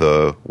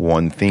the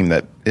one theme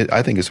that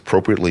I think is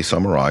appropriately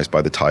summarized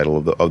by the title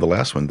of the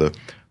last one,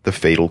 the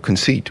fatal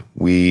conceit.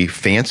 We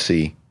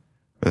fancy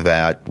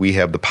that we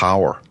have the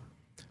power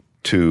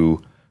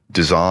to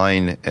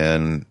design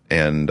and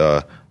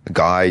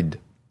guide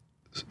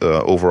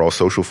overall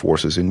social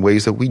forces in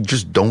ways that we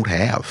just don't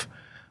have,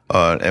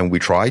 and we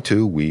try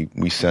to.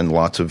 We send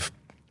lots of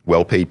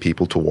well-paid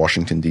people to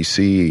Washington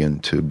D.C.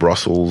 and to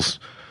Brussels,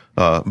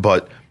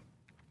 but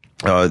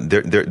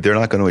they're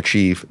not going to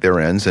achieve their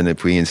ends. And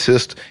if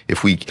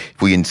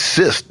we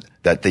insist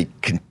that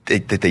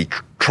they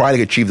try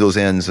to achieve those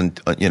ends,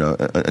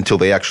 until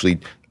they actually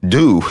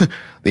do,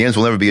 the ends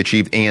will never be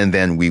achieved, and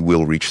then we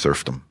will reach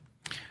serfdom.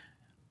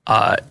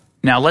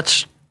 Now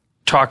let's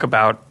talk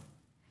about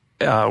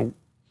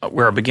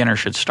where a beginner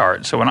should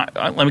start. So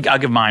I'll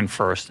give mine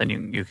first, then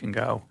you can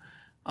go.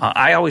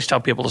 I always tell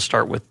people to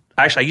start with.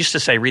 Actually, I used to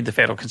say read The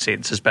Fatal Conceit.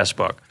 It's his best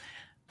book.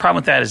 Problem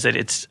with that is that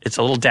it's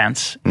a little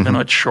dense, even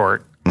though it's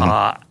short.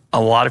 A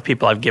lot of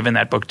people I've given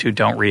that book to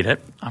don't read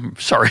it. I'm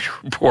sorry to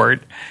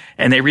report,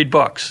 and they read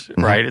books,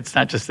 right? It's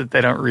not just that they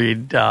don't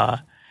read.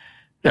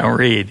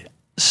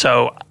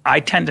 So I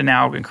tend to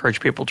now encourage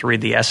people to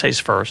read the essays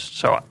first.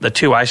 So the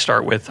two I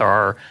start with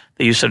are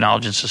The Use of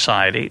Knowledge in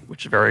Society,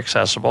 which is very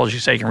accessible. As you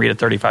say, you can read it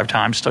 35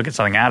 times, still get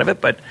something out of it,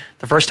 but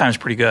the first time is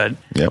pretty good.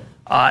 Yep.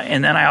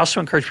 And then I also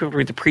encourage people to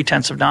read The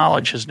Pretense of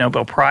Knowledge, his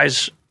Nobel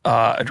Prize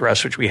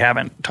address, which we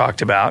haven't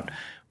talked about,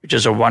 which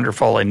is a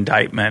wonderful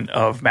indictment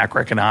of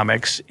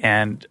macroeconomics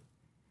and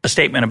a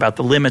statement about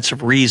the limits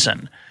of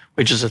reason,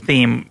 which is a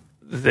theme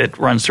that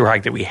runs through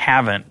Hayek that we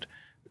haven't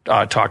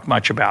talked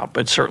much about,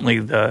 but certainly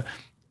the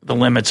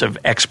limits of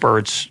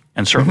experts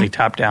and certainly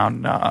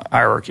top-down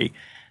hierarchy.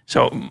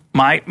 So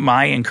my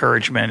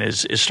encouragement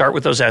is start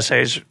with those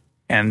essays,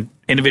 and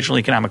Individual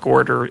Economic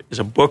Order is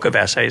a book of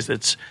essays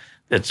that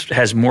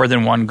has more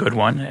than one good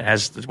one. It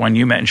has the one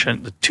you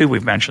mentioned, the two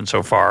we've mentioned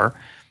so far,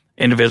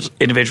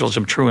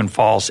 Individualism, True and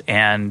False,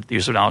 and The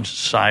Use of Knowledge in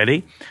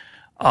Society.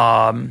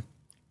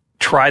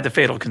 Try The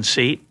Fatal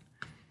Conceit.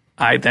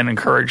 I then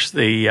encourage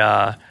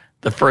the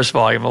first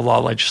volume of Law,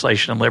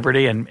 Legislation, and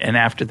Liberty, and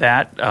after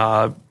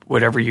that,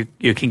 whatever you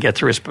can get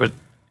through. But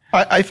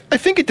I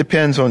think it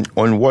depends on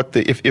what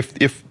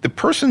if the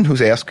person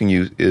who's asking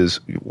you is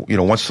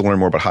wants to learn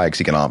more about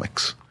Hayek's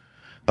economics,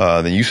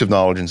 the Use of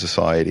Knowledge in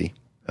Society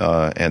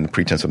and The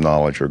Pretense of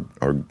Knowledge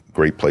are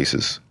great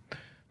places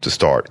to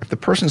start. If the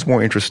person's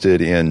more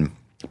interested in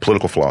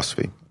political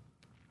philosophy,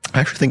 I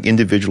actually think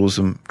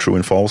Individualism, True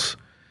and False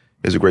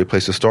is a great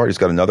place to start. He's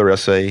got another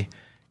essay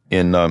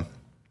in the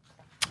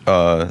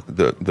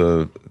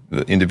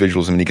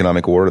Individualism and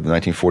Economic Order, the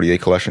 1948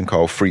 collection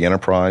called Free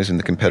Enterprise in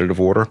the Competitive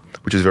Order,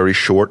 which is very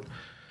short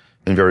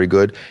and very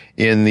good.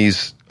 In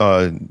these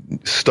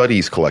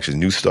studies collections,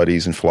 new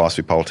studies in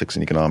philosophy, politics,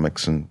 and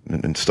economics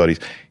and studies,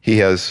 he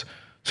has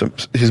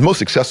his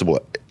most accessible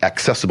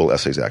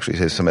essays, actually.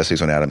 He has some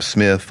essays on Adam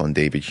Smith, on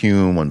David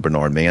Hume, on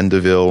Bernard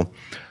Mandeville,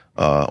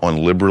 on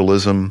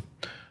liberalism,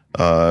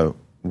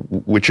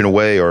 which in a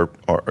way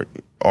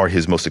are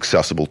his most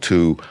accessible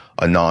to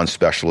a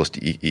non-specialist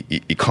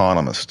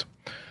economist.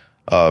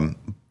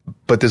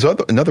 But there's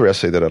another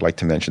essay that I'd like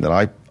to mention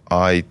that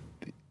I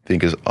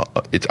think is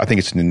I think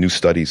it's in the New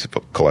Studies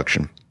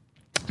collection.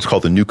 It's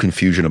called The New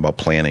Confusion About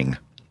Planning.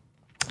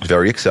 It's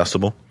very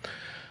accessible,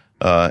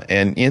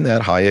 and in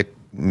that Hayek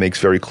makes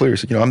very clear. He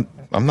said,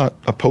 I'm not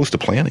opposed to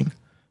planning.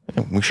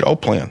 We should all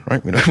plan,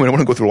 right? We don't want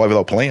to go through life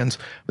without plans.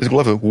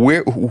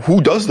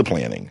 Who does the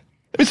planning?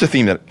 It's a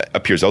theme that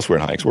appears elsewhere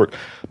in Hayek's work,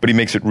 but he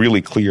makes it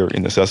really clear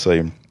in this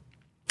essay.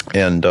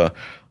 And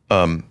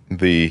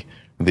the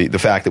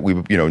fact that we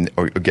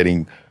are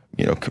getting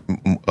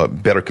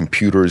better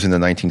computers in the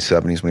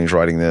 1970s when he's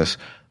writing this,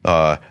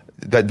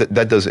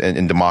 that does,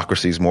 and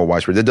democracy is more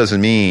widespread. That doesn't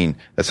mean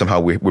that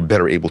somehow we're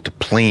better able to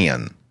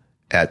plan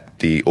at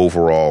the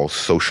overall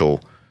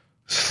social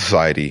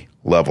society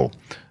level.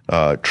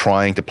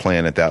 Trying to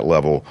plan at that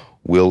level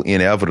will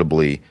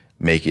inevitably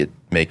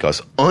make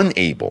us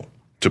unable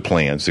to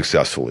plan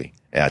successfully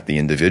at the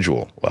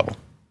individual level.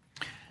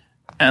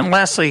 And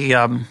lastly,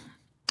 a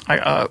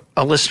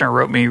listener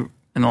wrote me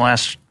in the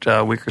last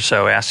week or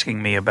so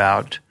asking me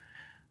about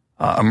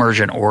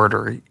emergent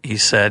order. He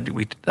said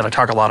that I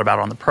talk a lot about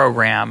on the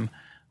program.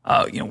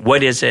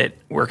 What is it?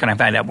 Where can I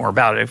find out more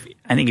about it?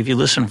 I think if you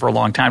listen for a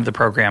long time to the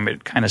program,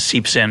 it kind of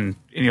seeps in,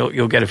 and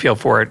you'll get a feel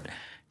for it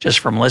just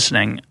from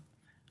listening.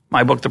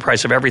 My book, The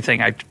Price of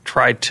Everything, I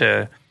tried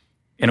to,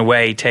 in a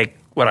way, take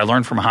what I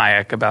learned from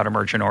Hayek about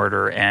emergent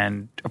order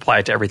and apply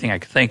it to everything I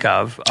could think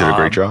of. Did a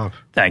great job.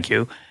 Thank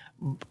you.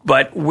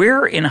 But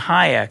where in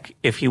Hayek,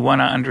 if you want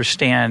to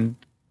understand,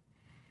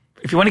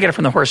 if you want to get it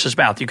from the horse's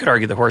mouth, you could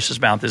argue the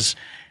horse's mouth is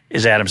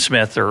Adam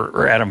Smith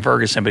or Adam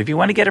Ferguson. But if you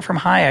want to get it from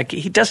Hayek,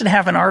 he doesn't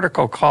have an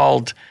article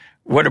called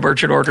What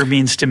Emergent Order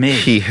Means to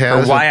Me,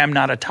 or Why I'm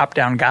Not a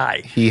Top-Down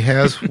Guy. He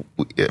has,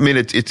 I mean,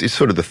 it's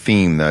sort of the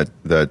theme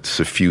that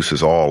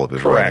suffuses all of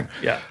his writing.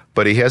 Correct, yeah.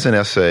 But he has an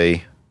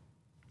essay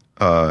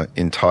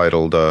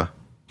entitled, I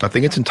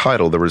think it's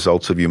entitled The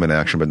Results of Human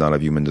Action But Not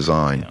of Human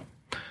Design. Yeah.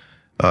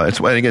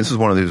 And again, this is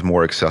one of his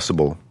more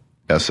accessible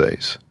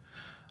essays.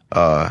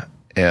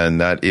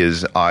 And that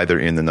is either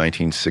in the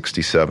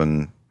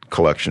 1967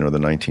 collection or the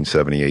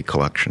 1978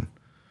 collection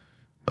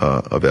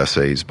of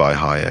essays by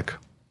Hayek.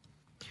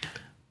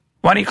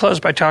 Why don't you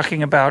close by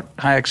talking about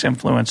Hayek's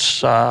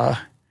influence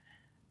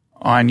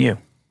on you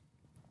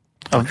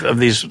of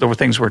the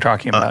things we're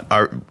talking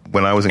about?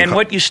 When I was in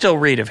what you still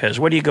read of his.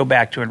 What do you go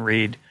back to and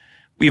read?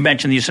 You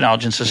mentioned The Use of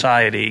Knowledge in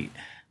Society.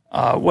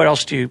 What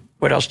else do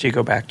you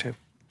go back to?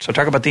 So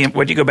talk about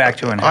what do you go back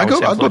to and how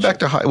I'll go back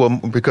to Hayek.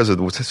 Well, because of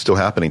what's still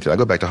happening today, I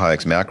go back to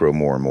Hayek's macro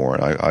more and more,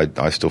 and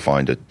I still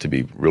find it to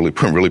be really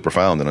really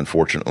profound. And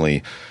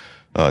unfortunately,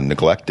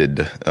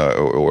 neglected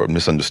or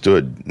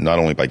misunderstood, not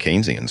only by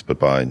Keynesians but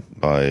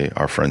by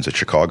our friends at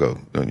Chicago.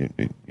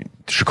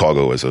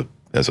 Chicago as a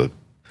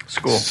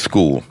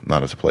school,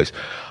 not as a place.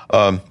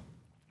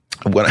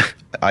 When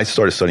I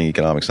started studying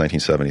economics in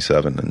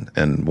 1977,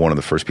 and one of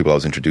the first people I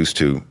was introduced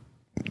to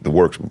the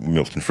work was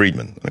Milton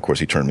Friedman. And of course,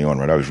 he turned me on,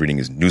 right? I was reading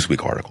his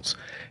Newsweek articles.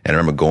 And I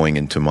remember going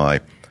into my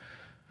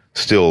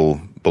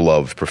still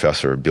beloved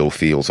professor, Bill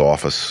Field's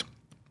office,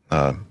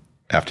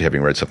 after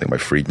having read something by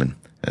Friedman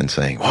and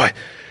saying, why,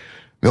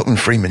 Milton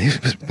Friedman,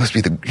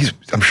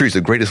 I'm sure he's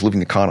the greatest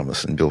living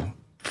economist. And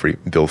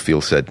Bill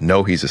Field said,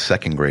 no, he's the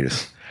second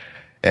greatest.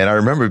 And I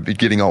remember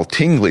getting all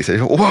tingly,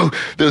 saying, whoa,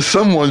 there's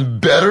someone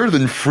better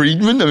than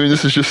Friedman? I mean,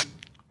 this is just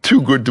too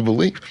good to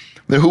believe.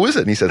 Then who is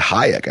it? And he said,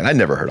 Hayek. And I'd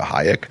never heard of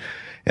Hayek.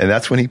 And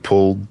that's when he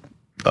pulled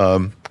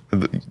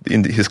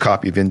his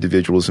copy of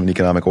Individualism and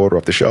Economic Order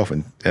off the shelf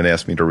and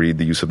asked me to read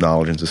The Use of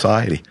Knowledge in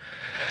Society.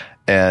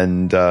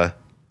 And I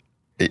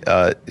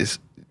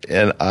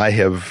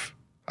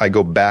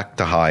go back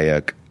to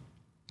Hayek.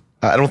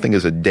 I don't think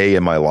there's a day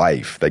in my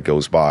life that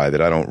goes by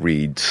that I don't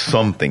read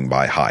something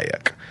by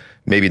Hayek.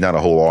 Maybe not a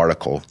whole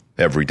article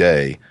every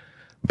day,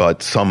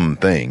 but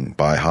something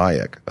by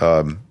Hayek.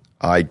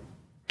 I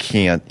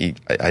can't.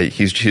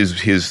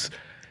 His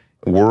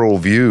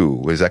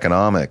worldview, his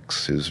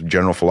economics, his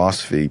general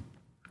philosophy,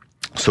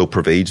 so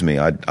pervades me.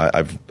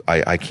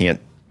 I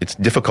can't. It's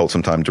difficult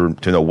sometimes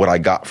to know what I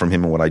got from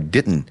him and what I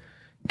didn't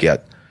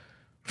get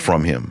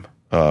from him.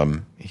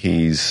 I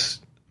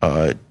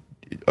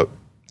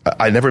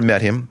never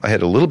met him. I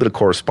had a little bit of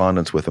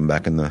correspondence with him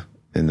back in the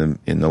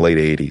late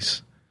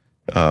 80s.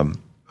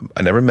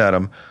 I never met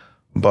him,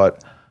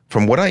 but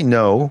from what I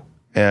know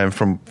and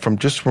from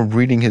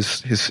reading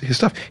his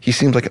stuff, he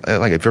seems like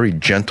a very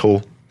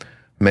gentle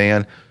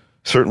man.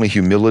 Certainly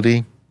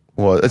humility.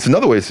 Well, it's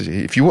another way.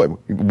 If you want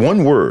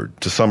one word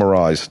to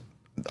summarize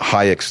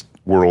Hayek's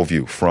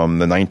worldview from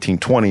the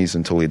 1920s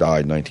until he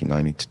died in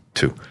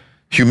 1992,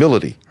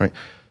 humility, right?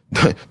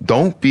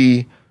 Don't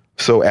be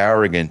so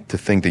arrogant to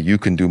think that you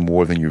can do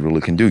more than you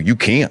really can do. You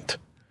can't.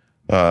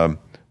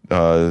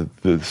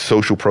 The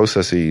social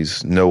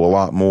processes know a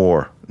lot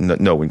more,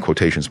 no, in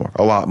quotations mark,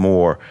 a lot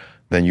more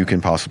than you can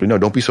possibly know.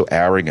 Don't be so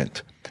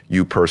arrogant,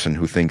 you person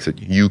who thinks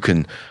that you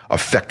can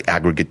affect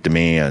aggregate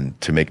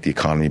demand to make the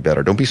economy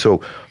better. Don't be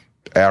so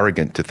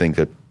arrogant to think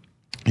that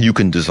you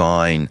can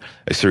design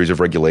a series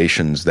of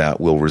regulations that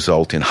will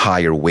result in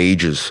higher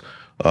wages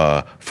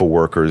for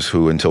workers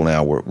who until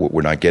now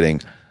we're not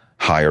getting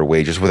higher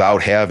wages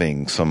without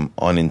having some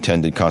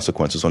unintended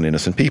consequences on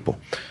innocent people.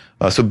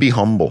 So be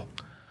humble.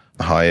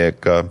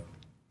 Hayek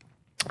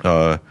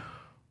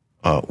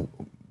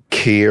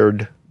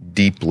cared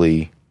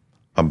deeply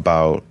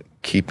about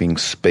keeping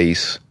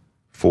space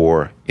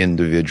for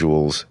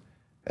individuals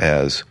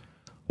as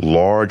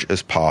large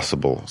as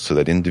possible so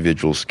that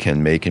individuals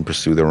can make and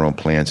pursue their own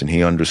plans. And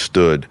he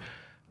understood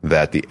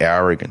that the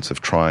arrogance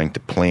of trying to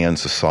plan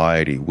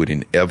society would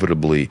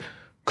inevitably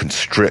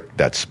constrict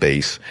that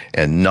space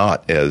and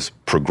not, as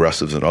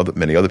progressives and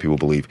many other people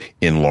believe,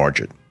 enlarge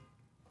it.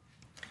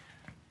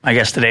 My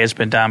guest today has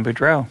been Don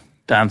Boudreau.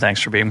 Don,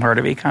 thanks for being part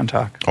of Econ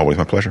Talk. Always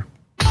my pleasure.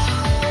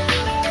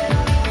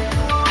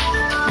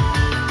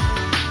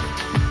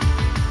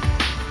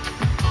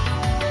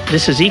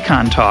 This is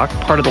Econ Talk,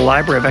 part of the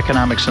Library of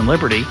Economics and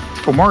Liberty.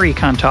 For more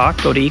Econ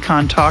Talk, go to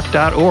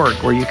econtalk.org,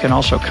 where you can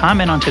also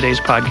comment on today's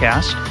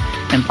podcast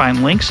and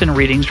find links and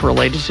readings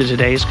related to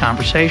today's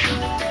conversation.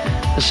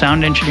 The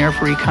sound engineer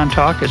for Econ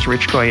Talk is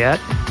Rich Goyette.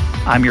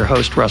 I'm your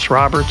host, Russ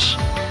Roberts.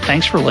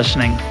 Thanks for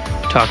listening.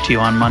 Talk to you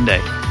on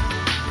Monday.